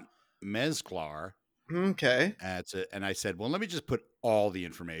Fremont Mezclar. Okay. And I said, well, let me just put all the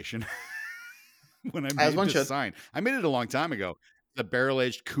information when I As made one this should. sign. I made it a long time ago. The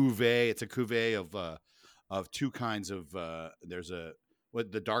barrel-aged cuvee. It's a cuvee of two kinds of. There's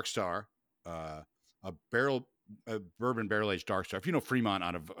the Dark Star, a bourbon barrel-aged Dark Star. If you know Fremont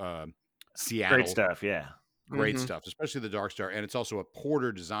out of Seattle, Great stuff. Yeah. great Mhm. stuff, especially the Dark Star. And it's also a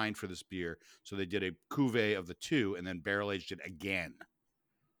porter designed for this beer. So they did a cuvee of the two and then barrel-aged it again.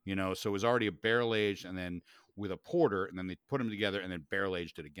 So it was already a barrel-aged and then with a porter, and then they put them together and then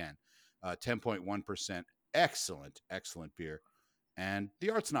barrel-aged it again. 10.1%. Excellent beer. And the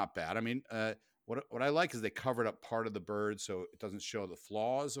art's not bad. I mean, what I like is they covered up part of the bird so it doesn't show the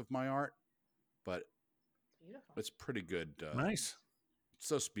flaws of my art, but Beautiful. it's pretty good. Nice.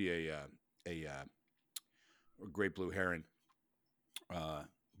 supposed to be a great blue heron.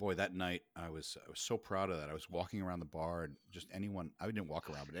 Boy, that night I was so proud of that. I was walking around the bar, and just anyone, I didn't walk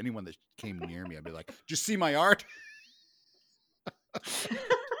around, but anyone that came near me, I'd be like, "Did you see my art?"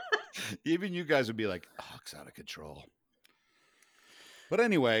 Even you guys would be like, "Oh, it's out of control." But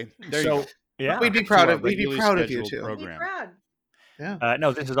anyway, there you go. Yeah, We'd be To proud our of you regularly too. scheduled Be program. proud. Yeah.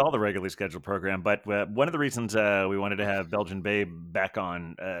 No, this is all the regularly scheduled program. But one of the reasons we wanted to have Belgian Babe back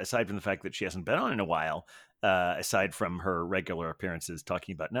on, aside from the fact that she hasn't been on in a while, aside from her regular appearances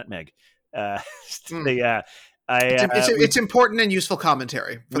talking about nutmeg, It's important and useful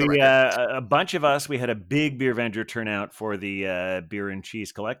commentary for the record. a bunch of us, we had a big Beer Avenger turnout for the Beer and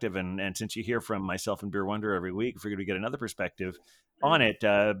Cheese Collective, and since you hear from myself and Beer Wonder every week, figured we get another perspective on it.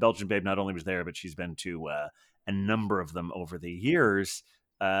 Belgian Babe not only was there, but she's been to a number of them over the years.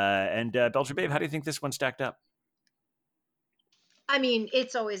 And Belgian Babe, how do you think this one stacked up? I mean,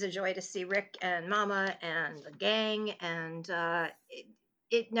 it's always a joy to see Rick and Mama and the gang, and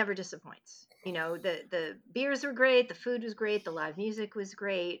it never disappoints. You know, the beers were great, the food was great, the live music was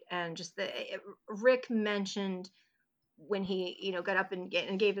great, and just Rick mentioned when he, you know, got up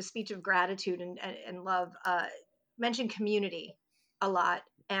and gave a speech of gratitude and love, mentioned community a lot,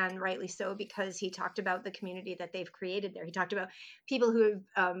 and rightly so, because he talked about the community that they've created there. He talked about people who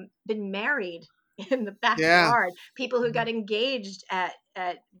have been married in the backyard, people who got engaged at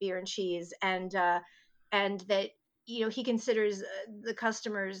Beer and Cheese, and that, you know, he considers the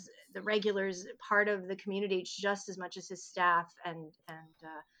customers, the regulars, part of the community just as much as his staff, and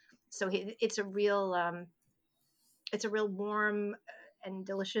so it's a real warm and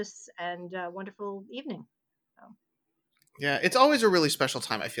delicious and wonderful evening. So. Yeah, it's always a really special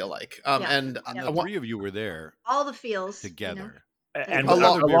time, I feel like. And the three of you were there all the feels together, you know? And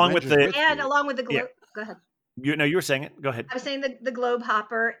along with the along with the globe. Yeah. Go ahead. You were saying it. Go ahead. I was saying the Globe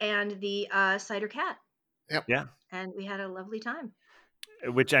Hopper and the Cider Cat. Yep. Yeah. And we had a lovely time.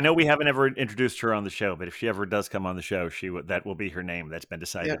 Which I know we haven't ever introduced her on the show, but if she ever does come on the show, that will be her name. That's been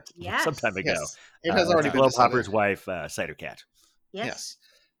decided some time ago. Yes. It has already been Globe decided. Hopper's wife, Cider Cat. Yes.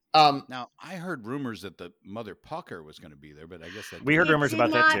 Now I heard rumors that the Mother Pucker was going to be there, but I guess that we heard rumors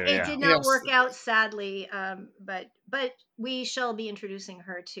about that too. It did not work out, sadly. But we shall be introducing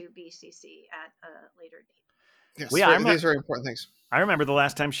her to BCC at a later date. Yes, these are very important things. I remember the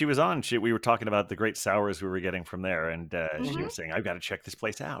last time she was on, we were talking about the great sours we were getting from there, and she was saying, "I've got to check this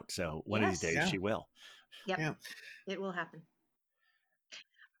place out." So one of these days, she will. Yep. Yeah, it will happen.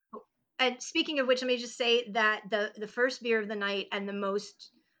 And speaking of which, let me just say that the first beer of the night and the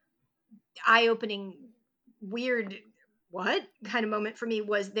most eye-opening, weird, what kind of moment for me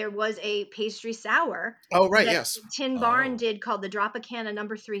was there was a pastry sour. Oh, right, yes. Tin Barn did, called the Tropicana No.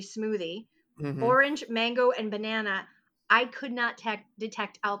 3 smoothie. Mm-hmm. Orange, mango, and banana. I could not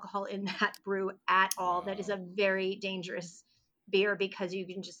detect alcohol in that brew at all. Wow. That is a very dangerous beer because you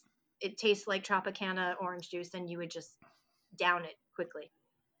can it tastes like Tropicana orange juice and you would just down it quickly.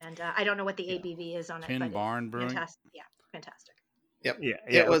 And I don't know what the ABV is on it. Tin Barn Brewing? Fantastic. Yeah, fantastic. Yep. Yeah.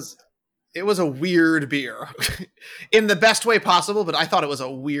 It was a weird beer in the best way possible, but I thought it was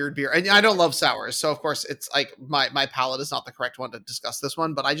a weird beer. And I don't love sours. So, of course, it's like my palate is not the correct one to discuss this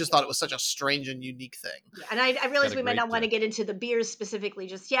one, but I just thought it was such a strange and unique thing. Yeah, and I realize we might not want to get into the beers specifically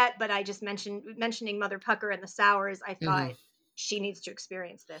just yet, but I just mentioning Mother Pucker and the sours, I thought she needs to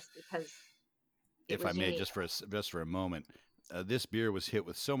experience this because if I may, just for a moment, this beer was hit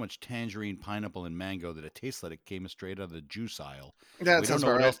with so much tangerine, pineapple, and mango that it tastes like it came straight out of the juice aisle. We don't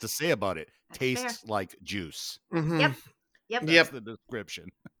know what else to say about it. That's tastes fair. Like juice. Mm-hmm. Yep. That's the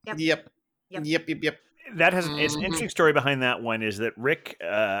description. Yep. That has it's an interesting story behind that one is that Rick,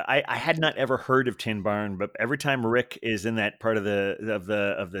 I had not ever heard of Tin Barn, but every time Rick is in that part of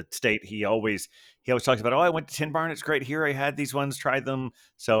the state, he always talks about, I went to Tin Barn, it's great here, I had these ones, tried them.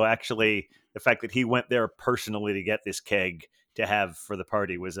 So actually, the fact that he went there personally to get this keg to have for the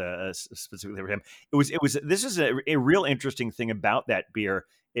party was specifically for him. This is a real interesting thing about that beer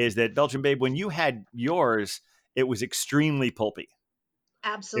is that Belgian Babe, when you had yours, it was extremely pulpy.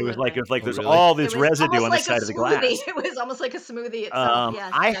 Absolutely. It was like there's all this residue on the side of the glass. It was almost like a smoothie itself.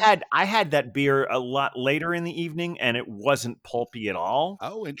 I had that beer a lot later in the evening, and it wasn't pulpy at all.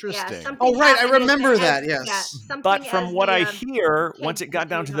 Oh, interesting. Yeah, I remember that. Yes, but from what I hear, once it got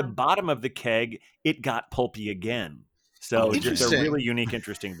down to the bottom of the keg, it got pulpy again. So just a really unique,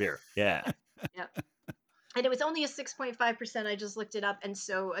 interesting beer. Yeah. Yep. And it was only a 6.5%. I just looked it up, and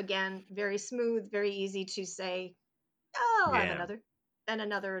so again, very smooth, very easy to say. Oh, I have another. And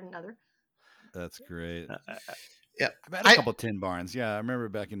another. That's great. Yeah, I've had a couple Tin Barns. Yeah, I remember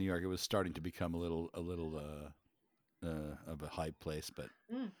back in New York, it was starting to become a little of a hype place, but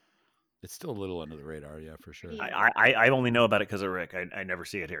Mm. it's still a little under the radar. Yeah, for sure. Pretty- I only know about it because of Rick. I never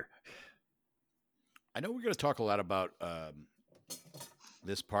see it here. I know we're going to talk a lot about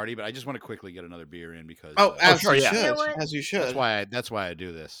this party, but I just want to quickly get another beer in because As sure, you yeah. should. You know what? As you should. that's why I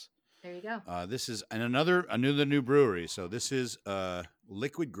do this. There you go. This is another new brewery. So this is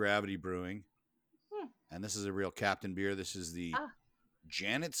Liquid Gravity Brewing, and this is a real Captain beer. This is the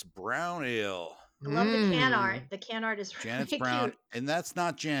Janet's Brown Ale. I love the can Mm. art. The can art is really Janet's Brown, cute. and that's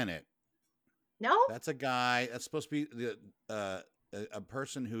not Janet. No? That's a guy. That's supposed to be a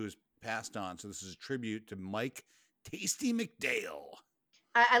person who's passed on. So this is a tribute to Mike Tasty McDale.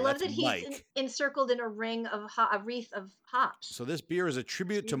 I love That's that he's Mike. encircled in a ring of a wreath of hops. So this beer is a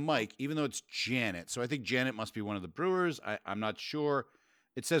tribute to Beautiful. Mike, even though it's Janet. So I think Janet must be one of the brewers. I'm not sure.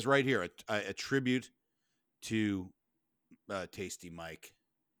 It says right here a tribute to Tasty Mike.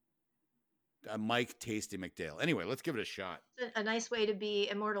 Mike Tasty McDale. Anyway, let's give it a shot. It's a nice way to be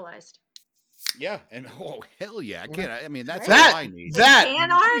immortalized. Yeah, and oh hell yeah! I mean, that's That- all I need. that- Can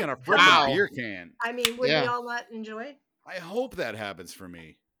Put me art? on a freaking Wow. beer can. I mean, would Yeah. we all not enjoy? I hope that happens for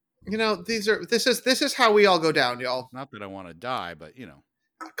me. You know, this is how we all go down, y'all. Not that I want to die, but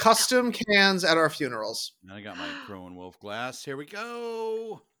Custom cans at our funerals. And I got my Crow and Wolf glass. Here we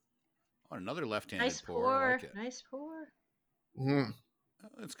go. Oh, another left-handed Nice pour. I pour. like it. Nice pour. Mm.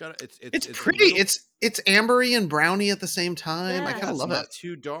 It's got it's It's a pretty. little- It's ambery and browny at the same time. I Yeah. kind of it's love not it.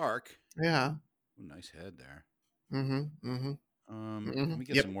 too dark. Yeah. Ooh, nice head there. Mm-hmm. Mm-hmm. Let me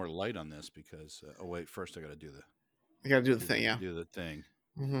get Yep. some more light on this because oh wait, first I got to do the You gotta do the thing, yeah. do the thing.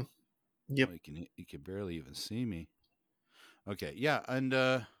 Mm-hmm. Yep. Oh, you can barely even see me. Okay, yeah, and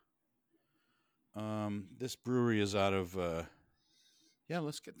this brewery is out of yeah.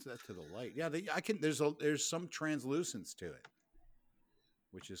 Let's get to that to the light. Yeah, there's some translucence to it,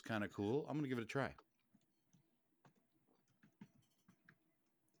 which is kind of cool. I'm gonna give it a try.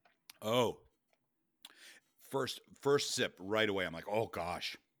 Oh, first sip right away. I'm like, oh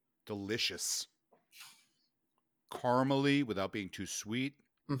gosh, delicious, caramely without being too sweet.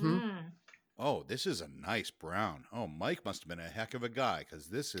 Mm-hmm. Mm. Oh, this is a nice brown. Oh, Mike must have been a heck of a guy because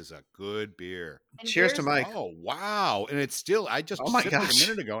this is a good beer. And Cheers to here's- Mike. Oh, wow. And it's still, I just Oh my sipped it gosh. a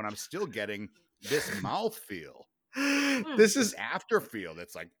minute ago and I'm still getting this mouthfeel. This This is afterfeel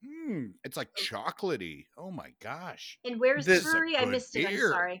that's like, it's like chocolatey. Oh my gosh. And where's This the is a brewery? I good missed it. I'm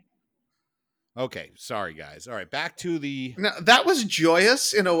beer. sorry. Okay, sorry guys. All right, back to the. no, that was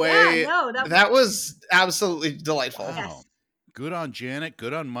joyous in a way. Yeah, no, that was absolutely delightful. Wow. Yes. Good on Janet.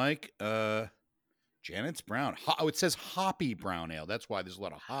 Good on Mike. Janet's brown. Oh, it says hoppy brown ale. That's why there's a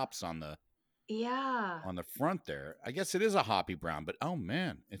lot of hops on the Yeah. front there. I guess it is a hoppy brown, but oh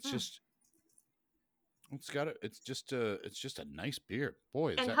man, it's Hmm. just it's just a nice beer. Boy,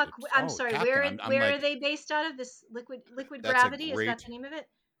 is And that, Huck, it's- I'm oh, sorry. Captain, Where I'm where like, are they based out of? This Liquid That's a Gravity? Is that great- the name of it?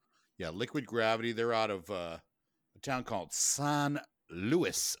 Yeah, Liquid Gravity. They're out of a town called San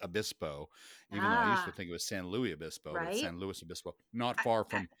Luis Obispo. Even though I used to Ah. think it was San Luis Obispo, but Right. it's San Luis Obispo, not far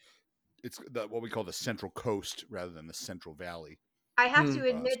from. It's what we call the Central Coast rather than the Central Valley. I have Hmm. to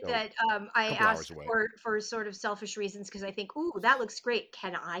admit so that I couple hours asked away. for sort of selfish reasons because I think, ooh, that looks great.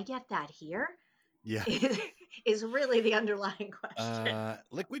 Can I get that here? Yeah. Is really the underlying question.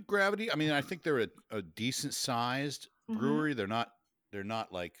 Liquid Gravity. I mean, I think they're a decent sized Mhm. brewery. They're not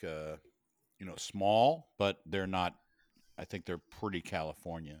like small, but they're not. I think they're pretty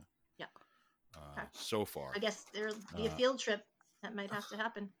California. Yeah. Okay. So far, I guess there'll be a field trip that might have to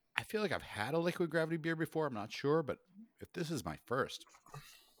happen. I feel like I've had a Liquid Gravity beer before. I'm not sure, but if this is my first,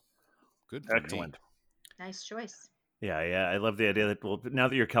 good for me. Excellent. Nice choice. Yeah, I love the idea that, well, now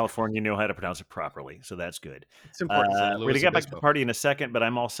that you're California, you know how to pronounce it properly, so that's good. It's important. San We're going to Luis get back to the Obispo. party in a second, but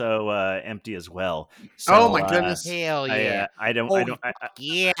I'm also empty as well. Oh So, my goodness. Hell I yeah. don't.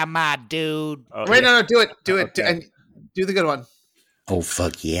 Yeah, my dude. Oh, Wait, yeah. no, do it, Okay. and do the good one. Oh,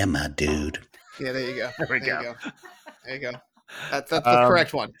 fuck yeah, my dude. Yeah, there you go. There we You go. go. There you go. That's the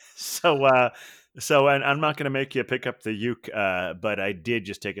correct one. So, and I'm not going to make you pick up the uke, but I did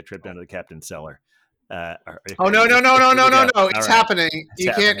just take a trip down to the Captain's Cellar. Oh no! It's All right. happening. It's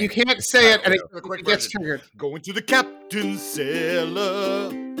You happening. can't say it, and The quick it gets version. triggered. Going to the Captain's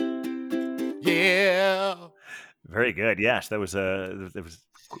Cellar. Yeah. Very good. Yes, that was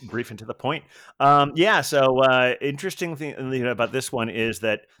brief and to the point. So interesting thing about this one is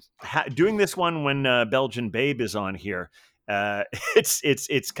that doing this one when Belgian Babe is on here,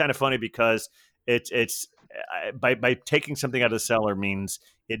 it's kind of funny because it's by taking something out of the cellar means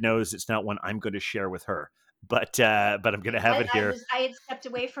it knows it's not one I'm going to share with her. But I'm going to have it here. I had stepped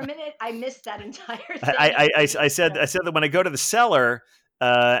away for a minute. I missed that entire thing. I said that when I go to the cellar,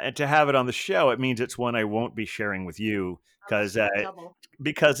 And to have it on the show, it means it's one I won't be sharing with you because Double.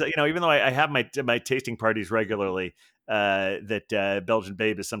 even though I have my tasting parties regularly, that Belgian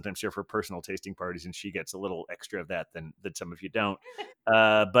Babe is sometimes here for personal tasting parties, and she gets a little extra of that than some of you don't.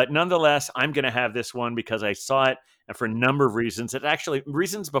 But nonetheless, I'm going to have this one because I saw it, and for a number of reasons. It actually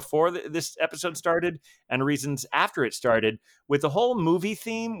reasons before this episode started, and reasons after it started, with the whole movie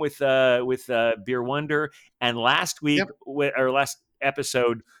theme with Beer Wonder, and last week or last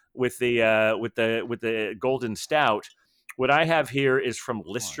episode with the Golden Stout. What I have here is from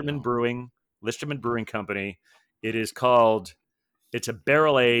Listerman Brewing Company. It is called. It's a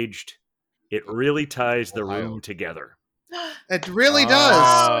barrel aged. It really ties the room together. It really Oh,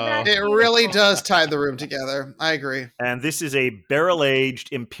 does. that's It really beautiful. does tie the room together. I agree. And this is a barrel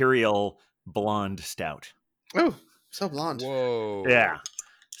aged Imperial Blonde Stout. Oh, so blonde. Whoa. Yeah.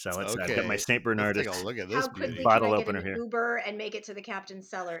 So I've got my Okay. St. Let's Bernardus. take a look at How this quickly beauty. Bottle can I get opener an here. Uber and make it to the captain's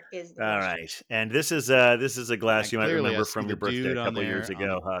cellar is the All question. right. And this is a glass And you might clearly I remember see from the your birthday dude a on couple years there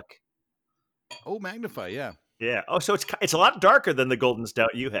ago, Huck. Oh, magnify, yeah. Yeah. Oh, so it's a lot darker than the Golden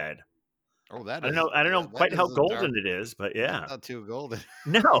Stout you had. Oh, that I is. don't know that quite how is a golden dark- it is, but That's yeah. not too golden.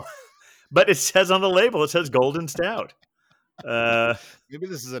 No. But it says on the label, it says Golden Stout. Maybe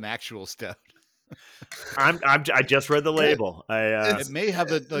this is an actual stout. I just read the label. It may have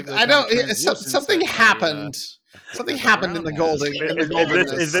the. the I don't. kind of translucence Something that happened. Something the happened in brown the has. golden. In the Is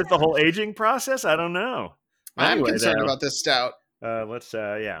goldenness. this the whole aging process? I don't know. I'm Anyway, concerned though, about this stout. let's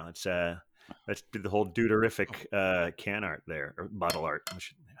do the whole duderific can art there, or bottle art.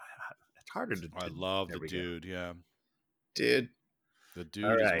 It's harder to. I love there the we go. dude. Yeah, Dude, the dude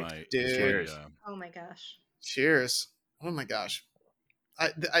All is right. my. Dude. Cheers. Oh my gosh. cheers. Oh my gosh.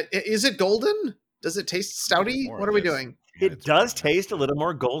 Is it golden? Does it taste stouty? More What of are we this. doing? It It's does fine. taste a little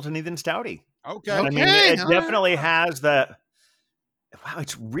more goldeny than stouty. Okay. I mean, Okay, it all right. definitely has that. Wow,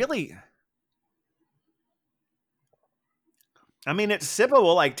 it's really. I mean, it's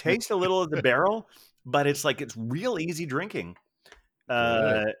sippable. Like taste a little of the barrel, but it's real easy drinking.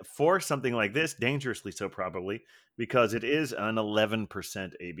 For something like this, dangerously so probably, because it is an 11%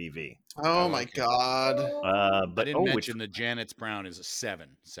 ABV. Oh my okay. god. I But didn't it's mention that Janet's Brown is a 7%.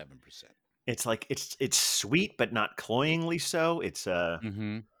 it's like it's sweet but not cloyingly so. It's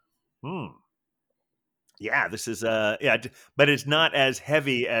Mm-hmm. yeah, this is but it's not as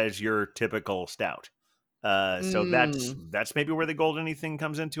heavy as your typical stout. So that's maybe where the goldeny thing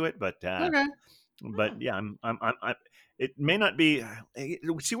comes into it, but Okay. but yeah, I'm it may not be.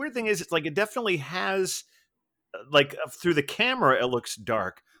 See, weird thing is, it's like it definitely has through the camera it looks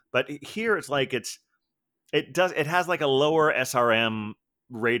dark, but here it's like it has like a lower SRM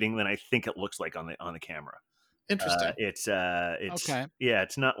rating than I think it looks like on the camera. Interesting. It's Okay. yeah,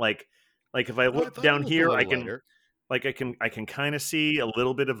 it's not like if I I look thought it down looked a here, I little can lighter. I can kind of see a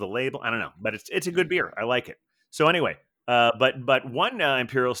little bit of the label. I don't know, but it's a good beer. I like it. So anyway, but one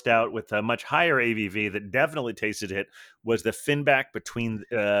Imperial Stout with a much higher ABV that definitely tasted it was the Finback Between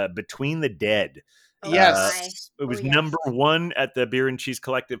the Dead. Oh, Yes. It was yes. number one at the Beer and Cheese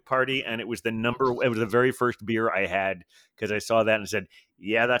Collective party, and it was the very first beer I had because I saw that and said,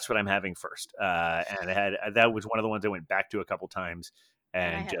 "Yeah, that's what I'm having first." And that was one of the ones I went back to a couple times, And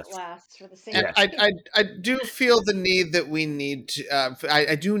I and had just it last for the same. And Yeah. I do feel the need that we need to.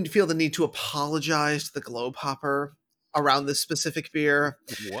 I do feel the need to apologize to the Globe Hopper around this specific beer.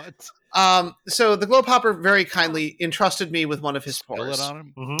 What? So the Globe Hopper very kindly entrusted me with one of his Spill it pours. on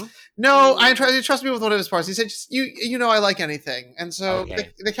him? Mhm. No, he trusted me with one of his pours. He said, "Just, you know I like anything." And so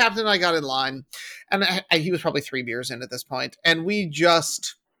Okay. the captain and I got in line, and he was probably 3 beers in at this point, and we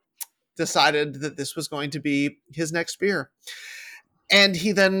just decided that this was going to be his next beer. And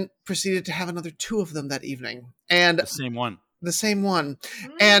he then proceeded to have another 2 of them that evening, and The same one. the same one.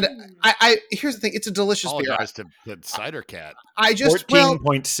 And Mm. I here's the thing: it's a delicious beer. Apologize to Cider Cat. I just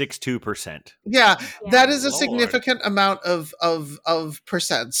 14.62%. yeah, Yeah. that is a Lord. significant amount of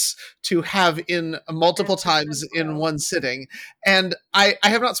percents to have in multiple That's a good times in quote. one sitting. And I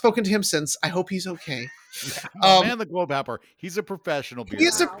have not spoken to him since. I hope he's okay. Oh, man, the Globe Hopper. He's a professional beer He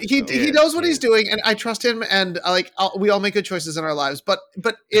drinker, he so- knows what he he's is. doing, and I trust him. And we all make good choices in our lives. But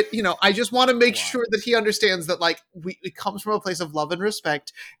it I just want to make Go on. sure that he understands that it comes from a place of love and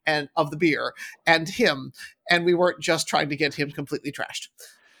respect and of the beer and him, and we weren't just trying to get him completely trashed.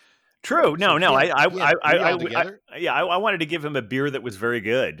 True. No, So no. he had 3 altogether? I wanted to give him a beer that was very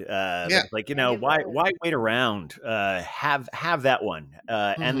good. Yeah. Like Yeah, why good. why wait around? Have that one.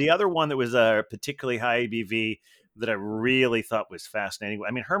 And Mhm. the other one that was a particularly high ABV that I really thought was fascinating.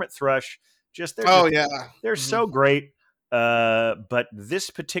 I mean, Hermit Thrush. Oh yeah, They're Mhm. so great. But this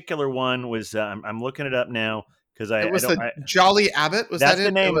particular one was. I'm looking it up now. because It was the Jolly Abbott. Was that's that it?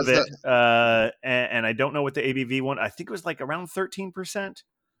 the name was of it. And I don't know what the ABV one. I think it was like around 13%.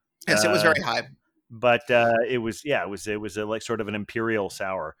 Yes, it was very high. But it was a, like sort of an imperial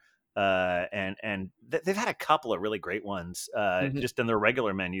sour. And they've had a couple of really great ones just in their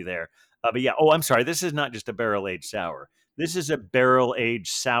regular menu there. But yeah, I'm sorry. This is not just a barrel aged sour. This is a barrel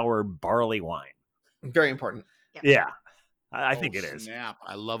aged sour barley wine. Very important. Yeah, I think it is. Snap!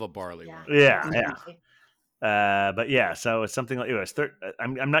 I love a barley wine. Yeah. But yeah, so it's something like it was.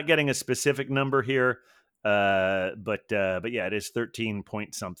 I'm not getting a specific number here, but yeah, it is 13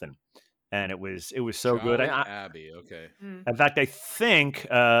 point something. And it was so good. Abbey, okay. In fact, I think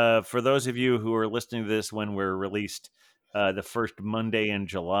for those of you who are listening to this when we're released the first Monday in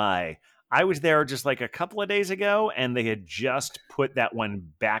July, I was there just like a couple of days ago, and they had just put that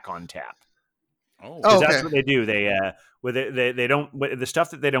one back on tap. Oh, okay. That's what they do. They don't the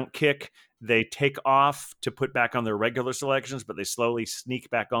stuff that they don't kick, they take off to put back on their regular selections, but they slowly sneak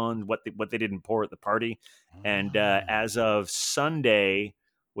back on what they didn't pour at the party. And as of Sunday,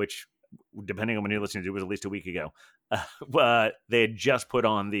 which depending on when you're listening to it, was at least a week ago. They had just put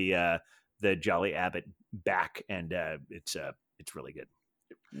on the Jolly Abbott back, and it's really good.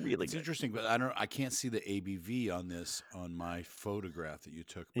 Really it's good. Interesting, but I can't see the ABV on this on my photograph that you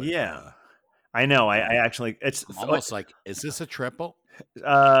took. But, yeah, I know. I actually it's almost like, is this a triple?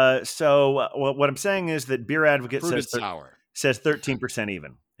 So what I'm saying is that Beer Advocate says 13%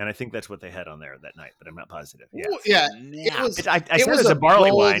 even. And I think that's what they had on there that night, but I'm not positive. Yeah, Ooh, yeah. It was. I said it was a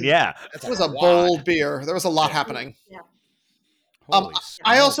barley wine. Yeah, it was a bold beer. There was a lot happening. Yeah.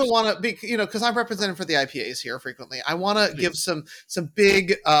 I also want to be, because I'm represented for the IPAs here frequently. I want to give some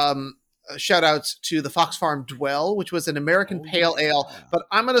big shout outs to the Fox Farm Dwell, which was an American pale ale. But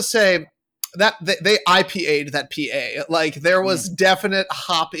I'm going to say that they IPA'd that PA. Like there was definite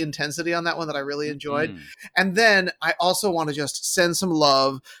hop intensity on that one that I really enjoyed. And then I also want to just send some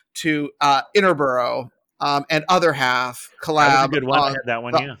love to Interborough and Other Half collab. That was a good one. I had that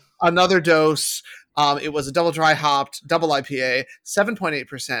one. Yeah, Another Dose. It was a double dry hopped double IPA,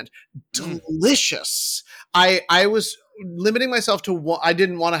 7.8%. Delicious. I was limiting myself to one. I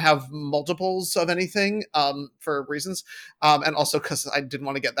didn't want to have multiples of anything for reasons, and also because I didn't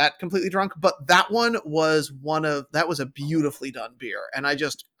want to get that completely drunk. But that one was a beautifully done beer, and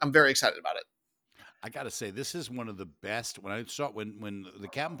I'm very excited about it. I got to say, this is one of the best. When I saw when the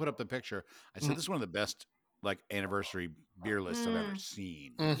captain put up the picture, I said this is one of the best like anniversary beer lists I've ever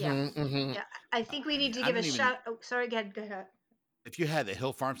seen. Yeah. I think we need to give a shout. Oh, sorry, go ahead. If you had the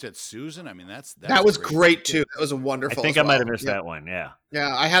Hill Farmstead Susan, I mean that was great too. That was a wonderful. I think I might have missed that one. Yeah,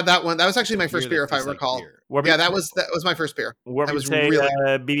 I had that one. That was actually my first beer, if I recall. That was my first beer. What would you say,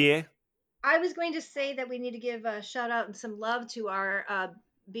 BBA? I was going to say that we need to give a shout out and some love to our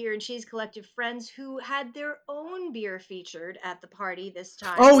Beer and Cheese Collective friends who had their own beer featured at the party this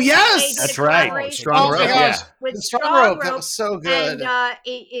time. Oh yes, that's right. Strong Rope. Yeah. With Strong Rope, that was so good. And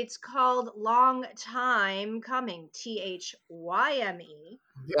it's called Long Time Coming, THYME.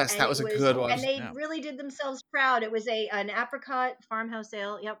 Yes, that was a good one. And they really did themselves proud. It was an apricot farmhouse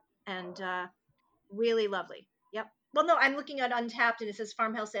ale. Yep, and really lovely. Yep. Well, no, I'm looking at Untapped, and it says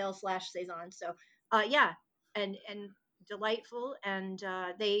farmhouse ale / saison. So, and delightful, and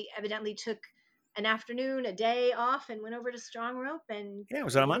they evidently took an afternoon, a day off, and went over to Strong Rope, and it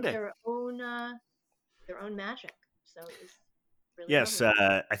was on a Monday. Their own magic. So it was really yes,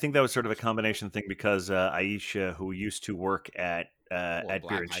 I think that was sort of a combination thing because Aisha, who used to work at Beer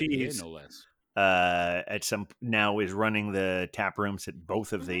and Cheese, no less, now is running the tap rooms at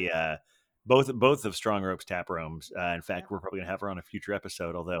both of the. Both of Strong Rope's tap rooms. In fact, we're probably going to have her on a future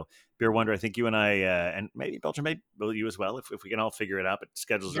episode. Although Beer Wonder, I think you and I, and maybe Belgium, maybe you as well, if we can all figure it out. But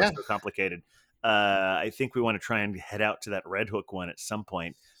schedules are so complicated. I think we want to try and head out to that Red Hook one at some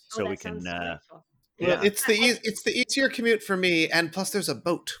point, so we can. It's the easier commute for me, and plus there's a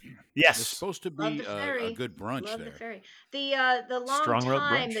boat. Yes, it's supposed to be a good brunch. Love there. The ferry. The long Strong Rope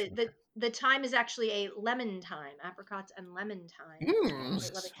time. Brunch. The time is actually a lemon time, apricots and lemon time.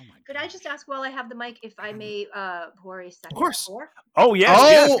 Could I just ask while I have the mic if I may pour a second? Of course. Pour? Oh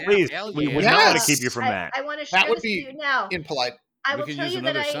yes, please. We would not want to keep you from that. I want to share this with you now. Impolite. I will we can tell use you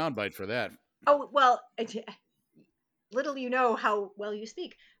another that soundbite for that. Oh well, little you know how well you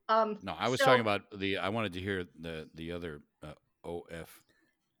speak. No, I was talking about I wanted to hear the other OF.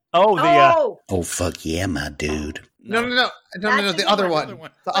 Oh, oh fuck yeah, my dude. No, the other one.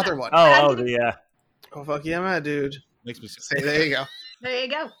 The other one. Oh fuck yeah, my dude. Makes me say. There you go. There you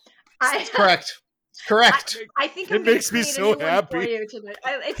go. Correct. Correct. I think It I'm going makes to me create so a new happy. one for you tonight.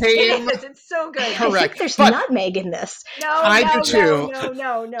 Came- It is. It's so good. I Correct. think there's But- nutmeg in this. No, I no, do too.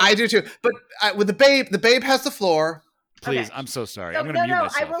 No. I do too. But with the babe has the floor. Please, Okay. I'm so sorry. So, I'm going to mute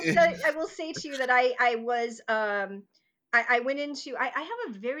myself. I will say to you that I was I went into I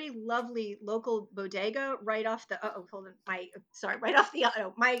have a very lovely local bodega right off the hold on right off the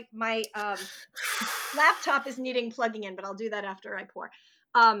my laptop is needing plugging in, but I'll do that after I pour.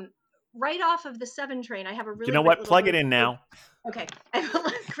 Right off of the 7 train, I have a really You know great what? Plug it in now. Okay, I have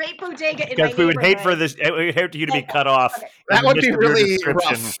a great bodega in my Because we would hate for neighborhood. this. We would hate you to be cut off. Okay. That in the would midst be of your really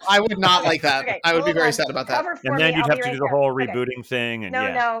description. rough. I would not like that. Okay, I would be hold very on. sad about that. Cover for And me, then you'd I'll have be to right do the there. whole Okay. rebooting thing. And No,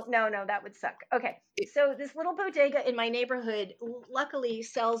 yeah. no, that would suck. Okay, so this little bodega in my neighborhood luckily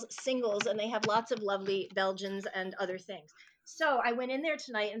sells singles, and they have lots of lovely Belgians and other things. So I went in there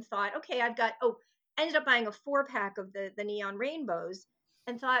tonight and thought, okay, ended up buying a 4-pack of the neon rainbows,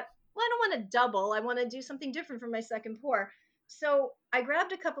 and thought, well, I don't want to double. I want to do something different for my second pour. So I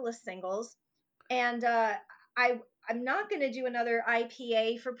grabbed a couple of singles, and I'm not going to do another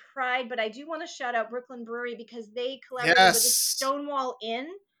IPA for Pride, but I do want to shout out Brooklyn Brewery because they collaborated with Yes. Stonewall Inn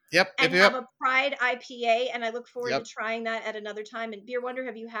Yep. and Yep. have a Pride IPA, and I look forward Yep. to trying that at another time. And Beer Wonder,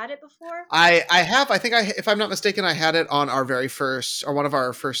 have you had it before? I have. I think if I'm not mistaken, I had it on our very first or one of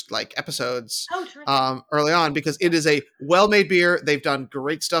our first episodes Oh, terrific. early on because it is a well-made beer. They've done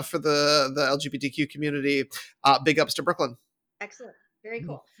great stuff for the LGBTQ community. Big ups to Brooklyn. Excellent. Very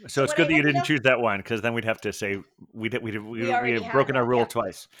cool. So it's what good I that you ended didn't up- choose that one because then we'd have to say we already have had broken our that, rule yeah.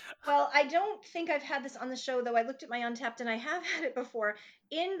 twice. Well, I don't think I've had this on the show, though. I looked at my Untapped and I have had it before.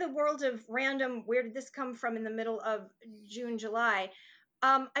 In the world of random, where did this come from in the middle of June, July?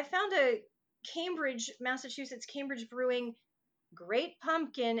 I found a Massachusetts Cambridge Brewing Great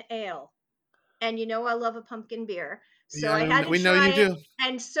Pumpkin Ale. And you know I love a pumpkin beer. So Yeah, I had to we know try you it. do.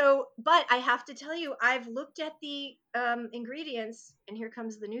 And so, but I have to tell you, I've looked at the ingredients, and here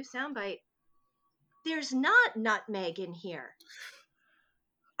comes the new soundbite. There's not nutmeg in here.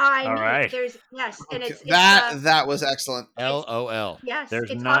 I All mean, right. there's yes, and Okay. it's that was excellent. LOL. yes,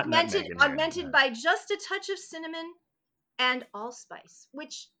 There's it's not augmented nutmeg in here. augmented by just a touch of cinnamon and allspice,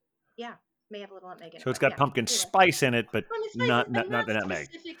 which may have a little nutmeg in it. So it's but got pumpkin anyway. spice in it, but Pumpkin spice, not but the nutmeg.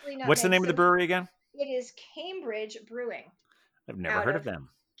 specifically What's the nutmeg. name of the So brewery again? It is Cambridge Brewing. I've never out heard of of them.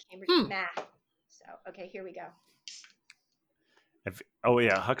 Cambridge, Math. So okay, here we go. Oh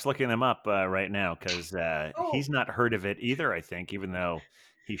yeah, Huck's looking them up right now because Oh. he's not heard of it either. I think, even though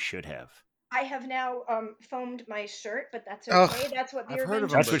he should have. I have now foamed my shirt, but that's Ugh. okay. That's what I've Beer heard of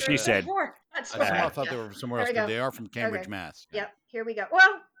Vengers them, That's what she shirts are said. for. That's I what somehow Uh, thought they were from somewhere There else, we but go. they are from Cambridge, Okay. Mass. Yep, here we go.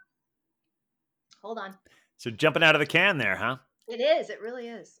 Well, hold on. So jumping out of the can there, huh? It is. It really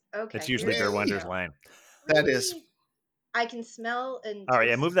is. Okay. That's usually here Beer we Wonder's go. line. That is. I can smell and. All right,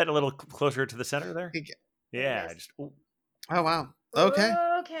 yeah, taste- move that a little closer to the center there. Okay. Yeah, is. just ooh. Oh wow. Okay.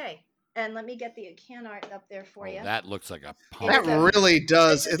 Okay. And let me get the can art up there for Oh, you. that looks like a That pumpkin. really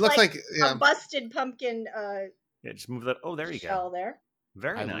does. This is It looks like a busted pumpkin Yeah, just move that. Oh, there you shell go. there.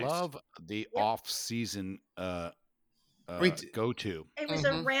 Very I nice. love the Yep. off-season Wait. go-to. It was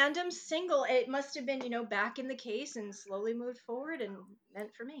a random single. It must have been, back in the case and slowly moved forward and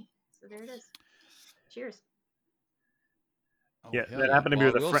meant for me. So there it is. Cheers. Oh, Yeah, hell that happened to be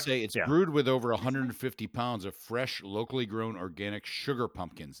Well, with I a will friend. say it's Yeah. brewed with over 150 pounds of fresh, locally grown organic sugar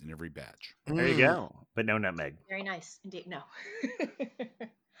pumpkins in every batch. There you go. But no nutmeg. Very nice indeed. No.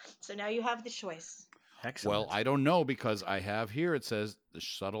 So now you have the choice. Excellent. Well, I don't know because I have here it says the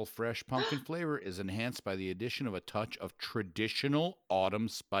subtle fresh pumpkin flavor is enhanced by the addition of a touch of traditional autumn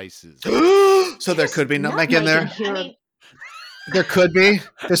spices. So there could be nutmeg in there. I mean, There could be.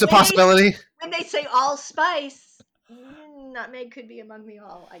 There's a Maybe. possibility. when they say allspice, nutmeg could be among the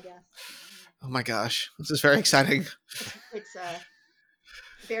all, I guess. Oh my gosh, this is very exciting. It's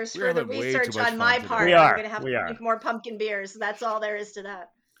bears We're further having way too research much on my fun today. part. We I'm are. going to have We to are. drink more pumpkin beers. That's all there is to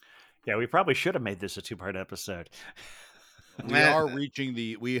that. Yeah, we probably should have made this a 2-part episode. We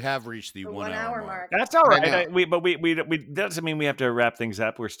have reached the The 1 hour mark. That's all right. I know. But we that doesn't mean we have to wrap things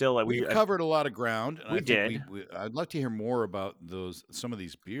up. We're still We've covered a lot of ground. And we I think did. I'd like to hear more about some of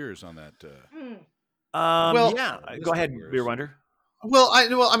these beers on that. Well- yeah. List Go of ahead, beers. Beer Wonder.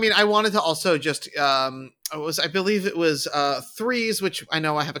 I mean, I wanted to also just I believe it was Threes, which I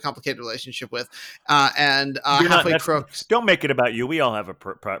know I have a complicated relationship with, and You're not- Halfway that's- Crooks. Don't make it about you. We all have a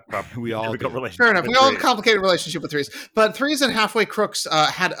We all difficult do. relationship. Fair enough. with We all have a Threes. complicated relationship with Threes, but Threes and Halfway Crooks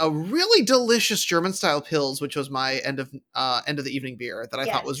had a really delicious German style pills, which was my end of the evening beer that I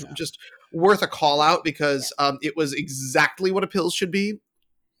thought was just worth a call out because it was exactly what a pill should be.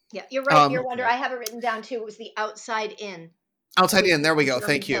 Yeah, you're right. Um, Your Wonder. I have it written down too. It was the Outside In. Outside in, there we go. German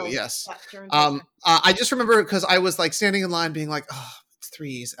Thank you. Pills. Yes. Yeah, German Pilsner. I just remember because I was like standing in line being like, oh, it's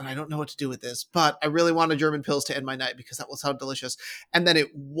threes and I don't know what to do with this, but I really wanted German Pills to end my night because that will sound delicious. And then it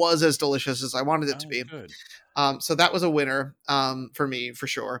was as delicious as I wanted it to be. Good. So that was a winner for me, for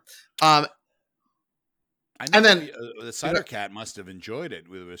sure. I know And then- the cider cat must have enjoyed it.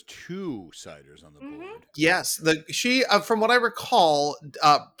 There was 2 ciders on the board. Yes, she from what I recall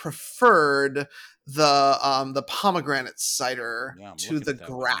preferred the pomegranate cider Yeah, I'm to looking the at that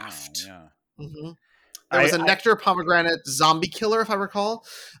now, graft. Yeah. Mhm. There was a nectar pomegranate zombie killer, if I recall,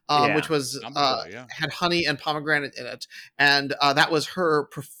 Yeah. which was Zombie killer, yeah. had honey and pomegranate in it, and that was her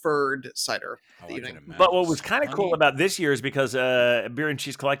preferred cider. Oh, the I can evening. imagine. But what was kind of cool Honey- about this year is because Beer and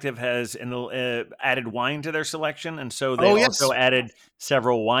Cheese Collective has added wine to their selection, and so they Oh, yes. also added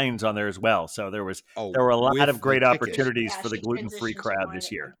several wines on there as well. So there were a lot with of the great ticket. opportunities Yeah, for the she gluten-free transitioned to crowd wine this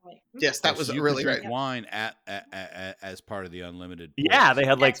at year. some point. Yes, that Oh, was so you really could drink great. wine as part of the unlimited. Yeah, pours. they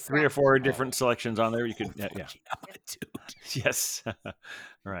had like That's 3 or correct. 4 different selections on there. You Oh, could, yeah. fuck yeah, dude. Yes,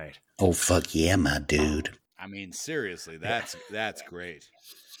 right. Oh, fuck yeah, my dude. I mean, seriously, that's great.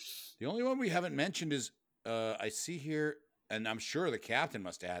 The only one we haven't mentioned is I see here, and I'm sure the captain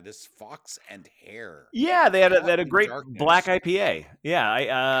must have had this, Fox and Hare. Yeah, they had a Caught in great Darkness. black IPA. Yeah,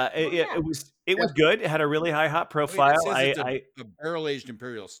 yeah. it was good. It had a really high hop Oh, yeah, profile. it says it's I a barrel-aged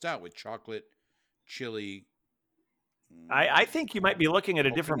imperial stout with chocolate, chili. I think you might be looking at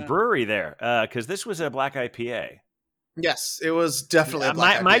a different Coconut. brewery there because this was a black IPA. Yes, it was definitely a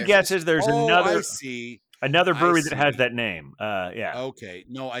black My IPA. guess is there's Oh, another I see. brewery that has see. that name. Yeah, Okay,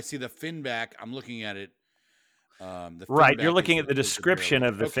 no, I see the Finback. I'm looking at it. The right. You're Finback looking is at the is description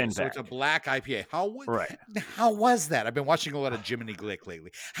of the okay, so it's a Finback. black IPA. Right. How was that? I've been watching a lot of Jiminy Glick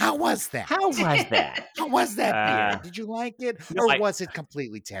lately. How was that? How was that? How was that Uh, beer? Did you like it, no, or I- was it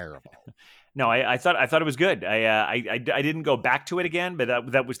completely terrible? No, I thought it was good. I didn't go back to it again, but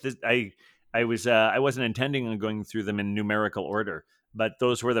that was this. I wasn't intending on going through them in numerical order, but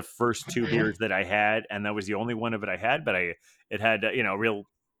those were the first 2 beers that I had, and that was the only one of it I had. But it had real.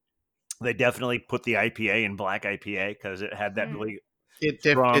 They definitely put the IPA in black IPA because it had that really It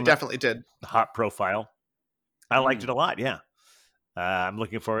strong definitely did. hot profile. I liked it a lot. Yeah, I'm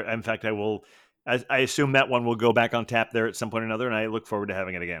looking for it. In fact, I will. I assume that one will go back on tap there at some point or another, and I look forward to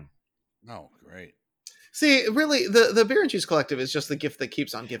having it again. Oh, great. See, really, the Beer and Cheese Collective is just the gift that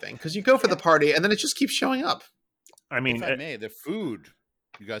keeps on giving because you go for the party and then it just keeps showing up. I mean, If I may, the food.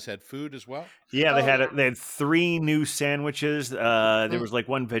 You guys had food as well? yeah, Oh, yeah. they had 3 new sandwiches. There was like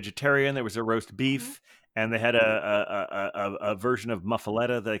one vegetarian. There was a roast beef, and they had a version of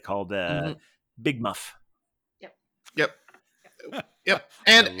muffaletta they called Big Muff. Yep.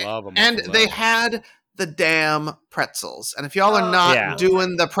 And I love 'em and up they below. had the damn pretzels. And if y'all are Oh, not yeah.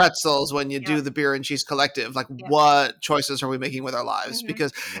 doing the pretzels when you do Yeah. the Beer and Cheese Collective, like Yeah. what choices are we making with our lives? Mhm.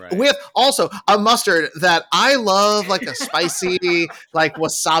 Because Right. with also a mustard that I love, like a spicy, like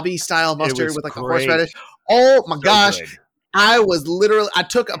wasabi style mustard was with like a great. horseradish. Oh my So gosh. good. I was literally, I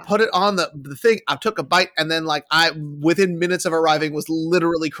put it on the thing. I took a bite and then like within minutes of arriving was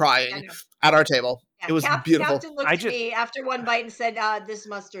literally I crying know. at our table. Yeah, It was beautiful. Captain looked I at just- me after one bite and said, "This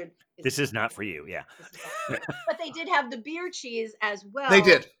mustard. This is not for you. Yeah, This is not for you." But they did have the beer cheese as well. They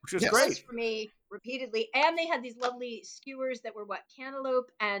did. which was Yes. Was great. for me repeatedly, and they had these lovely skewers that were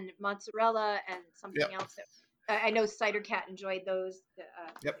cantaloupe and mozzarella and something Yep. else. That, I know Cider Cat enjoyed those.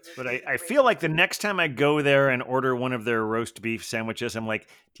 Yep. But those I were feel great. like the next time I go there and order one of their roast beef sandwiches, I'm like,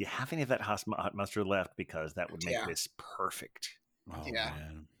 do you have any of that hot mustard left? Because that would make Yeah. this perfect. Oh, Yeah.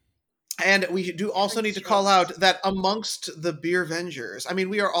 man. And we do also need to call out that amongst the Beer Vengers, I mean,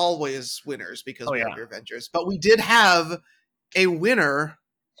 we are always winners because Oh, we yeah. are Beer Vengers, but we did have a winner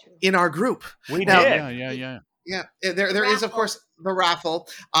True. in our group. We Now- did. Yeah. Yeah, there is, of raffle. course, the raffle.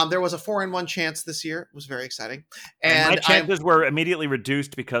 There was a 4-in-1 chance this year. It was very exciting. And my And chances were immediately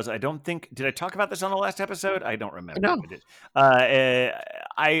reduced because I don't think did I talk about this on the last episode? I don't remember. No. if I did.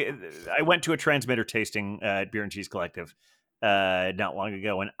 I went to a transmitter tasting at Beer and Cheese Collective not long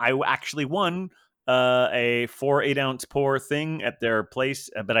ago, and I actually won a 4 8-ounce pour thing at their place.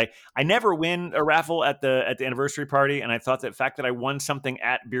 But I never win a raffle at the anniversary party, and I thought that the fact that I won something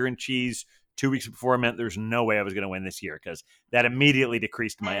at Beer and Cheese 2 weeks before meant there's no way I was going to win this year because that immediately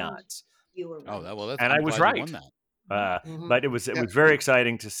decreased my And odds. You were Oh, right. well, that's. And I'm I was glad you right. won that. Mhm. But it was Yeah. very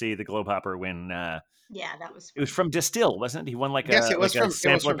exciting to see the Globehopper win. Yeah, that was. It was from Distill, wasn't it? He won like Yes, it was like from- a it was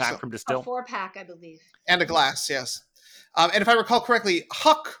sampler from pack Distill. from a Distill. 4-pack, I believe. and a glass, yes. And if I recall correctly,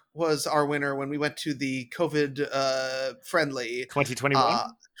 Huck was our winner when we went to the COVID friendly 2021.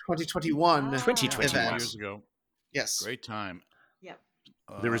 2021 Ah. 2021. 2 event. years ago. Yes. Great time. Yep.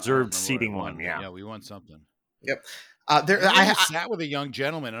 The I don't reserved remember what I seating won, one, but yeah. Yeah, we won something. Yep. I sat with a young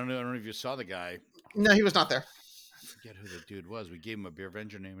gentleman. I don't know if you saw the guy. No, he was not there. I forget who the dude was. We gave him a Beer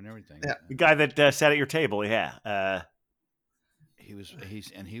Venger name and everything. Yeah. The guy that sat at your table, yeah. He was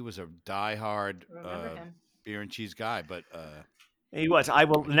a diehard Remember him. beer and cheese guy, but He was. I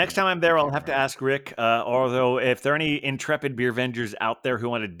will. Next time I'm there, I'll have to ask Rick. Although, if there are any intrepid beer vengers out there who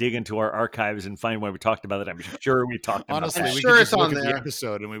want to dig into our archives and find when we talked about it, I'm sure we talked about honestly, it. I'm we sure could it's just look on at there. the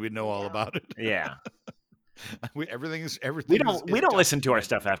episode and we would know all about it. Yeah, Everything. we don't listen to our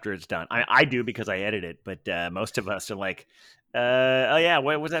stuff after it's done. I do because I edit it, but most of us are like, oh yeah,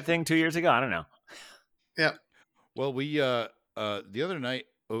 what was that thing 2 years ago? I don't know. Well, we the other night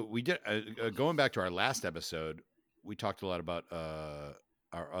we did going back to our last episode. We talked a lot about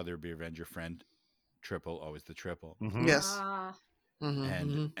our other Beer Venger friend, Triple, always the Triple. Mhm. Yes. Ah,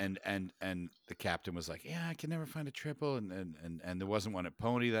 Mhm, And the captain was like, "Yeah, I can never find a triple," and there wasn't one at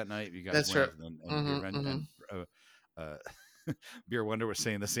Pony that night. You guys That's went, true. and Beer Venger, and Beer Wonder was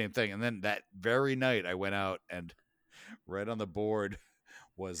saying the same thing. And then that very night, I went out and right on the board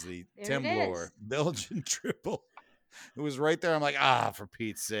was the There it Temblor is. Belgian triple. It was right there. I'm like, for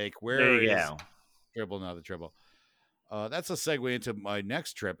Pete's sake, There where you is go. triple now? The triple. That's a segue into my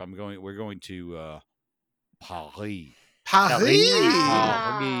next trip. We're going to Paris. Paris.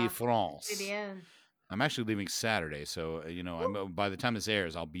 Ah. Paris, France. c'est bien. I'm actually leaving Saturday, so by the time this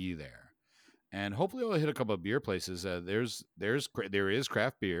airs, I'll be there, and hopefully I'll hit a couple of beer places. There is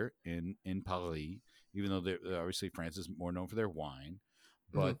craft beer in Paris, even though obviously France is more known for their wine.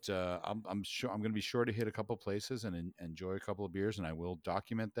 But I'm sure I'm going to be sure to hit a couple of places and enjoy a couple of beers, and I will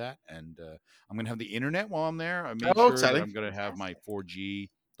document that. And I'm going to have the internet while I'm there. I made sure that exciting. I'm going to have my 4G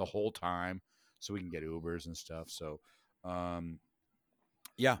the whole time, so we can get Ubers and stuff. So,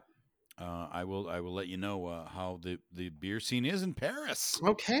 yeah. I will let you know how the beer scene is in Paris.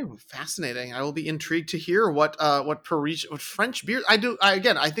 Okay, fascinating. I will be intrigued to hear what French beer.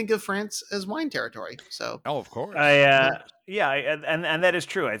 I think of France as wine territory. So Oh, of course. and that is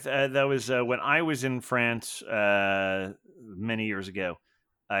true. That was when I was in France many years ago.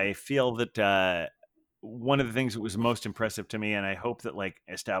 I feel that one of the things that was most impressive to me, and I hope that like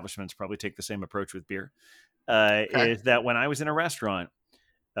establishments probably take the same approach with beer, is that when I was in a restaurant.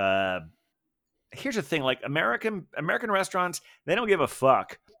 Here's the thing: like American restaurants, they don't give a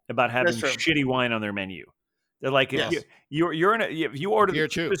fuck about having That's true. shitty wine on their menu. They're like, Yes. if you order Beer the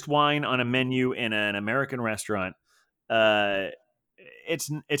too. cheapest wine on a menu in an American restaurant,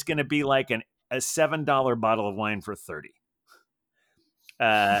 it's going to be like a $7 bottle of wine for $30.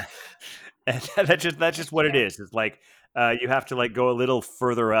 And that's just what it is. It's like you have to like go a little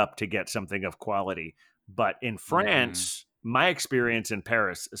further up to get something of quality. But in France, my experience in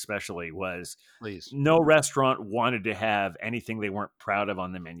Paris, especially, was Please. no restaurant wanted to have anything they weren't proud of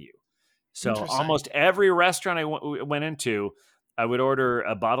on the menu. So Interesting. almost every restaurant I went into, I would order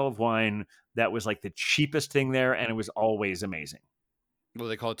a bottle of wine that was like the cheapest thing there, and it was always amazing. Well,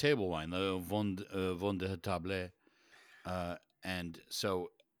 they call it table wine, the vin de table. And so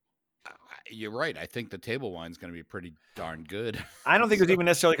you're right. I think the table wine is going to be pretty darn good. I don't think it's even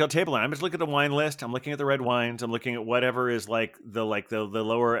necessarily called table wine. I'm just looking at the wine list. I'm looking at the red wines. I'm looking at whatever is like the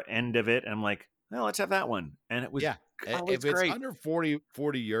lower end of it. And I'm like, well, let's have that one. And it was If it's great. under 40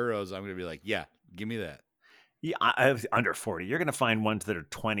 euros, I'm going to be like, yeah, give me that. Yeah, under 40. You're going to find ones that are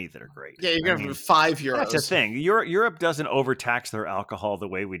 20 that are great. yeah, you're gonna have €5. That's the thing. Europe doesn't overtax their alcohol the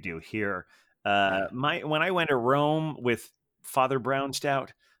way we do here. When I went to Rome with Father Brown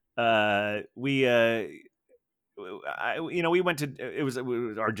Stout, we went to it was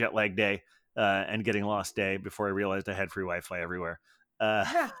our jet lag day and getting lost day before I realized I had free Wi-Fi everywhere.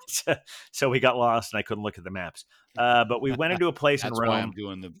 So we got lost and I couldn't look at the maps. But we went into a place in That's Rome. why I'm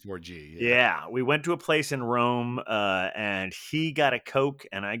doing the 4G. Yeah, we went to a place in Rome, and he got a Coke,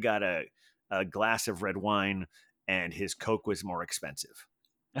 and I got a glass of red wine, and his Coke was more expensive.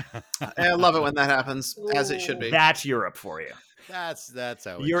 I love it when that happens, as it should be. That's Europe for you. That's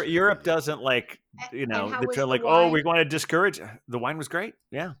how it Europe should be. doesn't like, And how was they're the like, oh, wine? we're going to discourage. The wine was great.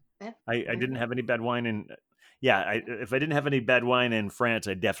 Yeah. Yeah. I didn't have any bad wine in. Yeah, if I didn't have any bad wine in France,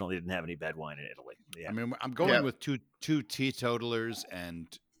 I definitely didn't have any bad wine in Italy. Yeah. I mean, I'm going with two teetotalers and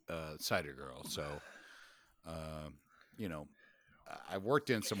cider girl. So, I've worked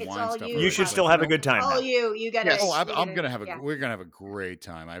in some It's wine all stuff. you. already, You should but, still have a good time. All now. you got to. Yes. Oh, I'm gonna have we're gonna have a great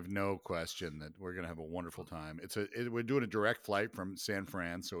time. I have no question that we're gonna have a wonderful time. We're doing a direct flight from San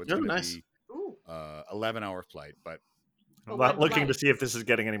Fran, so it's Oh, gonna nice. be Ooh. 11-hour flight. But I'm One not looking to flight. see if this is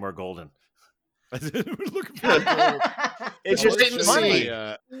getting any more golden. We're looking for a gold. It's I'll just wait and show you see.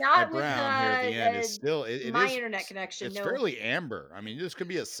 my Not with brown here at the end. It's still my is internet connection. It's no. fairly amber. I mean, this could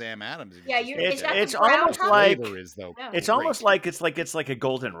be a Sam Adams. If Yeah, you you're. just Is look that at it's the brown almost color? like- flavor is though. No. It's great. almost like it's like a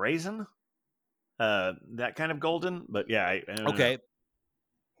golden raisin, that kind of golden. But yeah, I don't know. okay.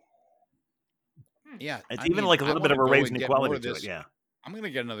 Yeah, It's I even mean, like a I little bit of wanna a go raisin and get more quality of to it. this. Yeah. I'm gonna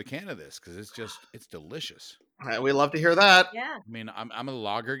get another can of this because it's delicious. We love to hear that. Yeah. I mean, I'm a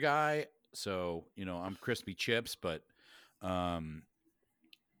lager guy, so I'm crispy chips, but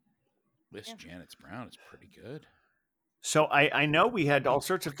this Yeah. Janet's Brown is pretty good. So I know we had all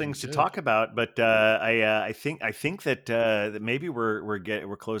sorts of fucking things to good. talk about, but I think that that maybe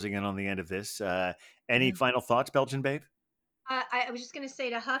we're closing in on the end of this. Any final thoughts, Belgian babe? I was just going to say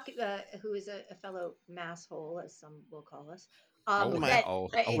to Huck, who is a fellow masshole, as some will call us. my- That,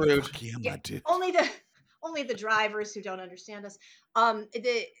 fuck yeah, yeah, my dude. only the drivers who don't understand us. Well,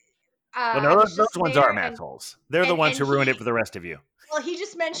 I no, was those just ones there are and- assholes. They're the and- ones who and ruined he- it for the rest of you. Well, he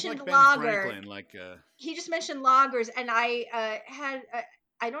just I'm mentioned like Ben lager. Franklin, like He just mentioned lagers, and I had.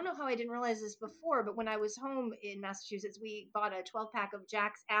 I don't know how I didn't realize this before, but when I was home in Massachusetts, we bought a 12-pack of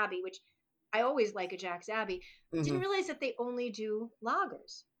Jack's Abbey, which I always like a Jack's Abbey. Mhm. Didn't realize that they only do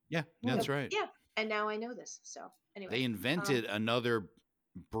lagers. yeah, that's right. Yeah, and now I know this. So anyway, They invented another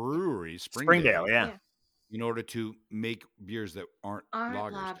brewery, Springdale, yeah. Yeah. in order to make beers that aren't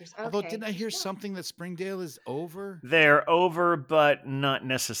lagers. lagers. Although, Okay. didn't I hear Yeah. something that Springdale is over? They're over, but not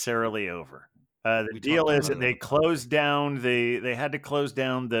necessarily over. The We deal talked is about that it they closed down they had to close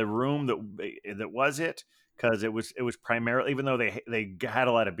down the room that was it because it was primarily, even though they had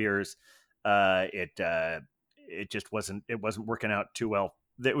a lot of beers, it just wasn't working out too well.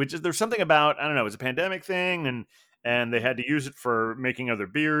 There's something about, I don't know, it was a pandemic thing and they had to use it for making other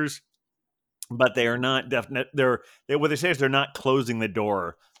beers, but they are not definite. What they say is they're not closing the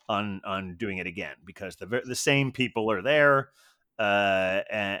door on doing it again because the same people are there.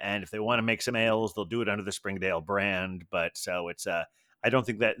 And if they want to make some ales, they'll do it under the Springdale brand. But so it's I don't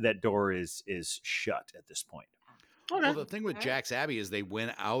think that door is shut at this point. Well, the thing with Alright. Jack's Abbey is they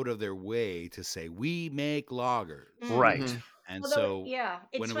went out of their way to say we make lagers, Right. Mhm. and Well, so yeah,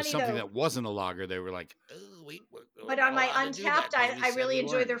 it's when it funny was something though. that wasn't a lager, they were like, oh, we're But not on my allowed to do that Untapped, 'cause we I said really we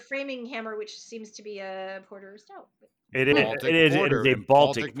enjoy weren't." their Framing Hammer, which seems to be a porter or stout. It is Porter, a and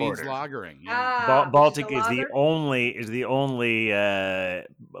Baltic means porter. lagering. Yeah. Ah, which Baltic is is a the lager? only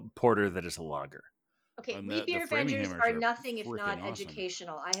porter that is a lager. Okay, And we the beer framing vendors hammers are are nothing if freaking not awesome.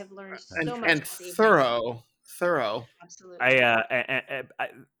 educational. I have learned And, so much and this evening. thorough. Absolutely.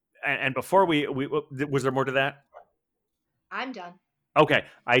 And before we was there more to that? I'm done. Okay,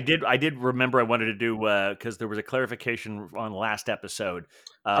 I did remember I wanted to do because there was a clarification on last episode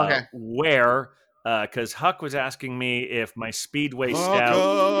Okay. where because Huck was asking me if my Speedway Fuck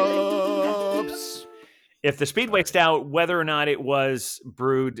Stout, ups. if the Speedway Stout, whether or not it was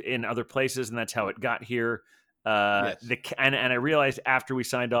brewed in other places, and that's how it got here. Yes. And I realized after we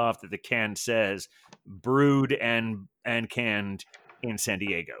signed off that the can says brewed and canned in San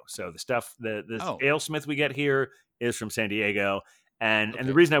Diego. So the stuff the Oh. AleSmith we get here is from San Diego. And the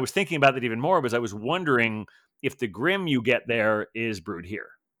Okay. reason I was thinking about that even more was I was wondering if the Grim you get there is brewed here.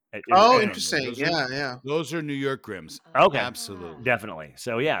 Oh, no, interesting. those are- Yeah. Those are New York Grims. Okay. Absolutely. Definitely.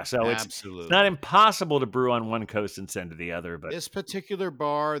 So yeah, so it's Absolutely. not impossible to brew on one coast and send to the other, but This particular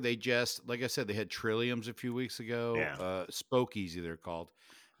bar, they just, like I said, they had Trilliums a few weeks ago. Yeah. Spokies, they're called.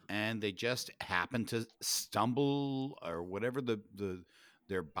 And they just happened to stumble or whatever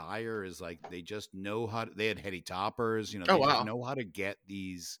their buyer is like. They just know how to, they had heady toppers. Oh, They wow. just know how to get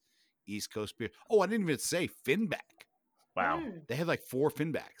these East Coast beer. Oh, I didn't even say Finback. wow. Mm, They had like 4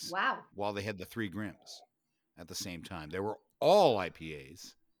 Finbacks wow. while they had the 3 Grims at the same time. They were all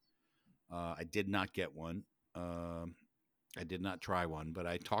IPAs. I did not get one. I did not try one, but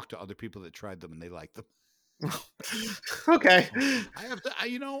I talked to other people that tried them and they liked them. Okay. I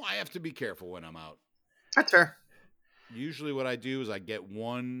have to be careful when I'm out. That's fair. Usually what I do is I get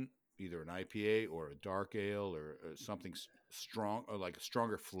one, either an IPA or a dark ale or something strong or like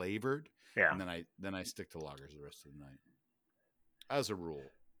stronger flavored. Yeah. And then I stick to lagers the rest of the night. As a rule.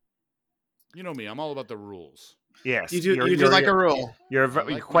 You know me, I'm all about the rules. Yes. You do You're like a rule. You're I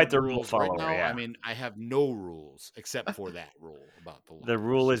you're like quite my the rule rules. follower. Right now, yeah. I mean, I have no rules except for that rule about the lagers. The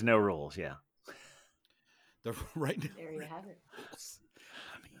rule is no rules. Yeah. Right now. There you have it.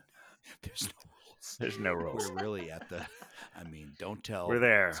 I mean, there's no rules. There's no rules. We're really at the. I mean, don't tell. We're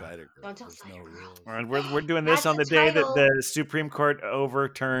there. Cider Girl. Don't tell There's Cider no Girl. rules. And we're doing this That's on the the day that title. the Supreme Court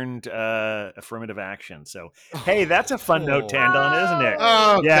overturned affirmative action. So, hey, that's a fun note to end on, isn't it?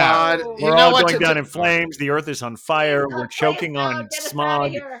 Oh Yeah. God. We're You know all what? going down in flames. The earth is on fire. Oh, We're play us choking out. on Get us outta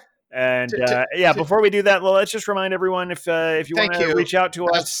smog. here. And To- before we do that, well, let's just remind everyone if you want Thank to you. reach out to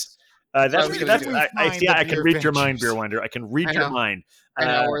us. That's That's what I was gonna that's do. I can read your mind, Beer Wonder. I can read I your know. mind. I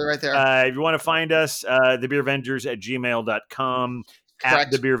know, we're right there. If you want to find us, thebeervengers@gmail.com, at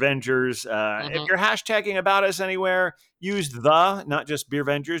Correct. the Beer Vengers. If you're hashtagging about us anywhere, use the, not just Beer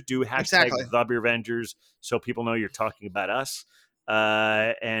Vengers. Do hashtag Exactly. the Beer Vengers so people know you're talking about us.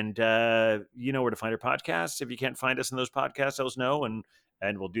 And you know where to find our podcasts. If you can't find us in those podcasts, let us know, and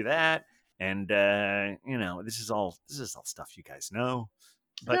we'll do that. And this is all stuff you guys know,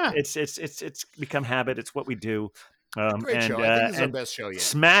 but Yeah. it's become habit. It's what we do. Great show. I think this is our best show yet.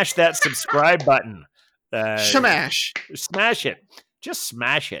 Smash that subscribe button. Shamash. Smash it. Just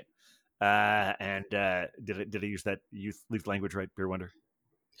smash it. Did I use that youth language right, Beer Wonder?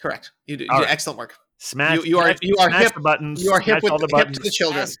 Correct. You did All right. excellent work. Smash. You are smash hip. the buttons. You are hip smash with all the hip buttons. to the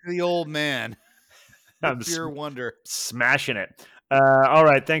children. Ask the old man. I'm Beer Wonder. smashing it. All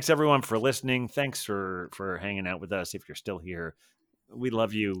right. Thanks everyone for listening. Thanks for hanging out with us. If you're still here, we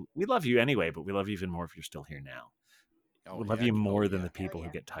love you. We love you anyway, but we love you even more if you're still here now. We love you more than the people who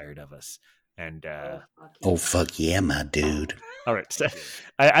get tired of us. And Oh, fuck yeah, my dude. all right. So,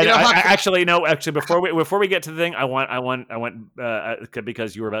 actually before we get to the thing, I want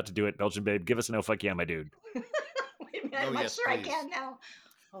because you were about to do it, Belgian Babe. Give us an oh fuck yeah, my dude. Wait a minute, I'm not yes, sure I please. can now.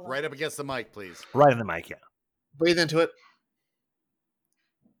 Hold on. Right up against the mic, please. Right in the mic, yeah. Breathe into it.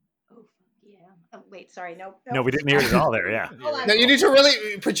 Oh, fuck yeah. Oh, wait, sorry. Nope. No, we didn't hear it at all there. Yeah. Hold on. No, you need to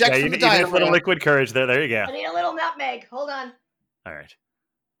really project Yeah, from you the need a diaphragm. little liquid courage there. There you go. I need a little nutmeg. Hold on. All right.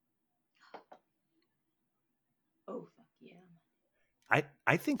 Oh, fuck yeah.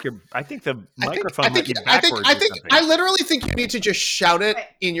 I think the microphone I might think, be I think, backwards I or think, something. I literally think you need to just shout it Wait.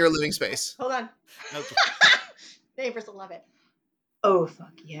 in your living space. Hold on. Okay. Neighbors will love it. Oh,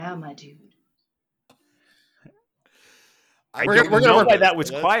 fuck yeah, my dude. I We're don't gonna know work why with that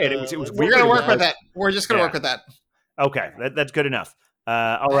was quiet. It was let's- weird. We're gonna It was work with like- that. We're just gonna Yeah. work with that. Okay, that's good enough.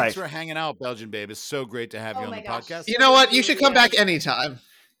 All Thanks right, for hanging out, Belgian Babe. It's so great to have you Oh on my the gosh. podcast. You know what? You Yeah. should come back anytime.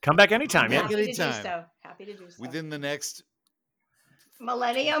 come back anytime. Yeah. Happy to do Anytime. so. Happy to do so. Within the next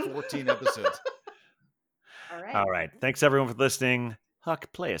Millennium. 14 episodes. All right. All right. Thanks everyone for listening.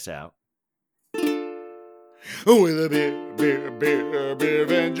 Huck, play us out. Oh, with the beer Vengers, beer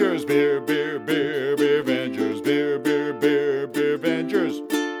Vengers, beer Vengers.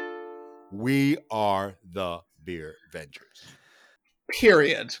 We are the Beer Vengers.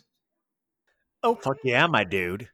 Period. Oh fuck yeah, my dude.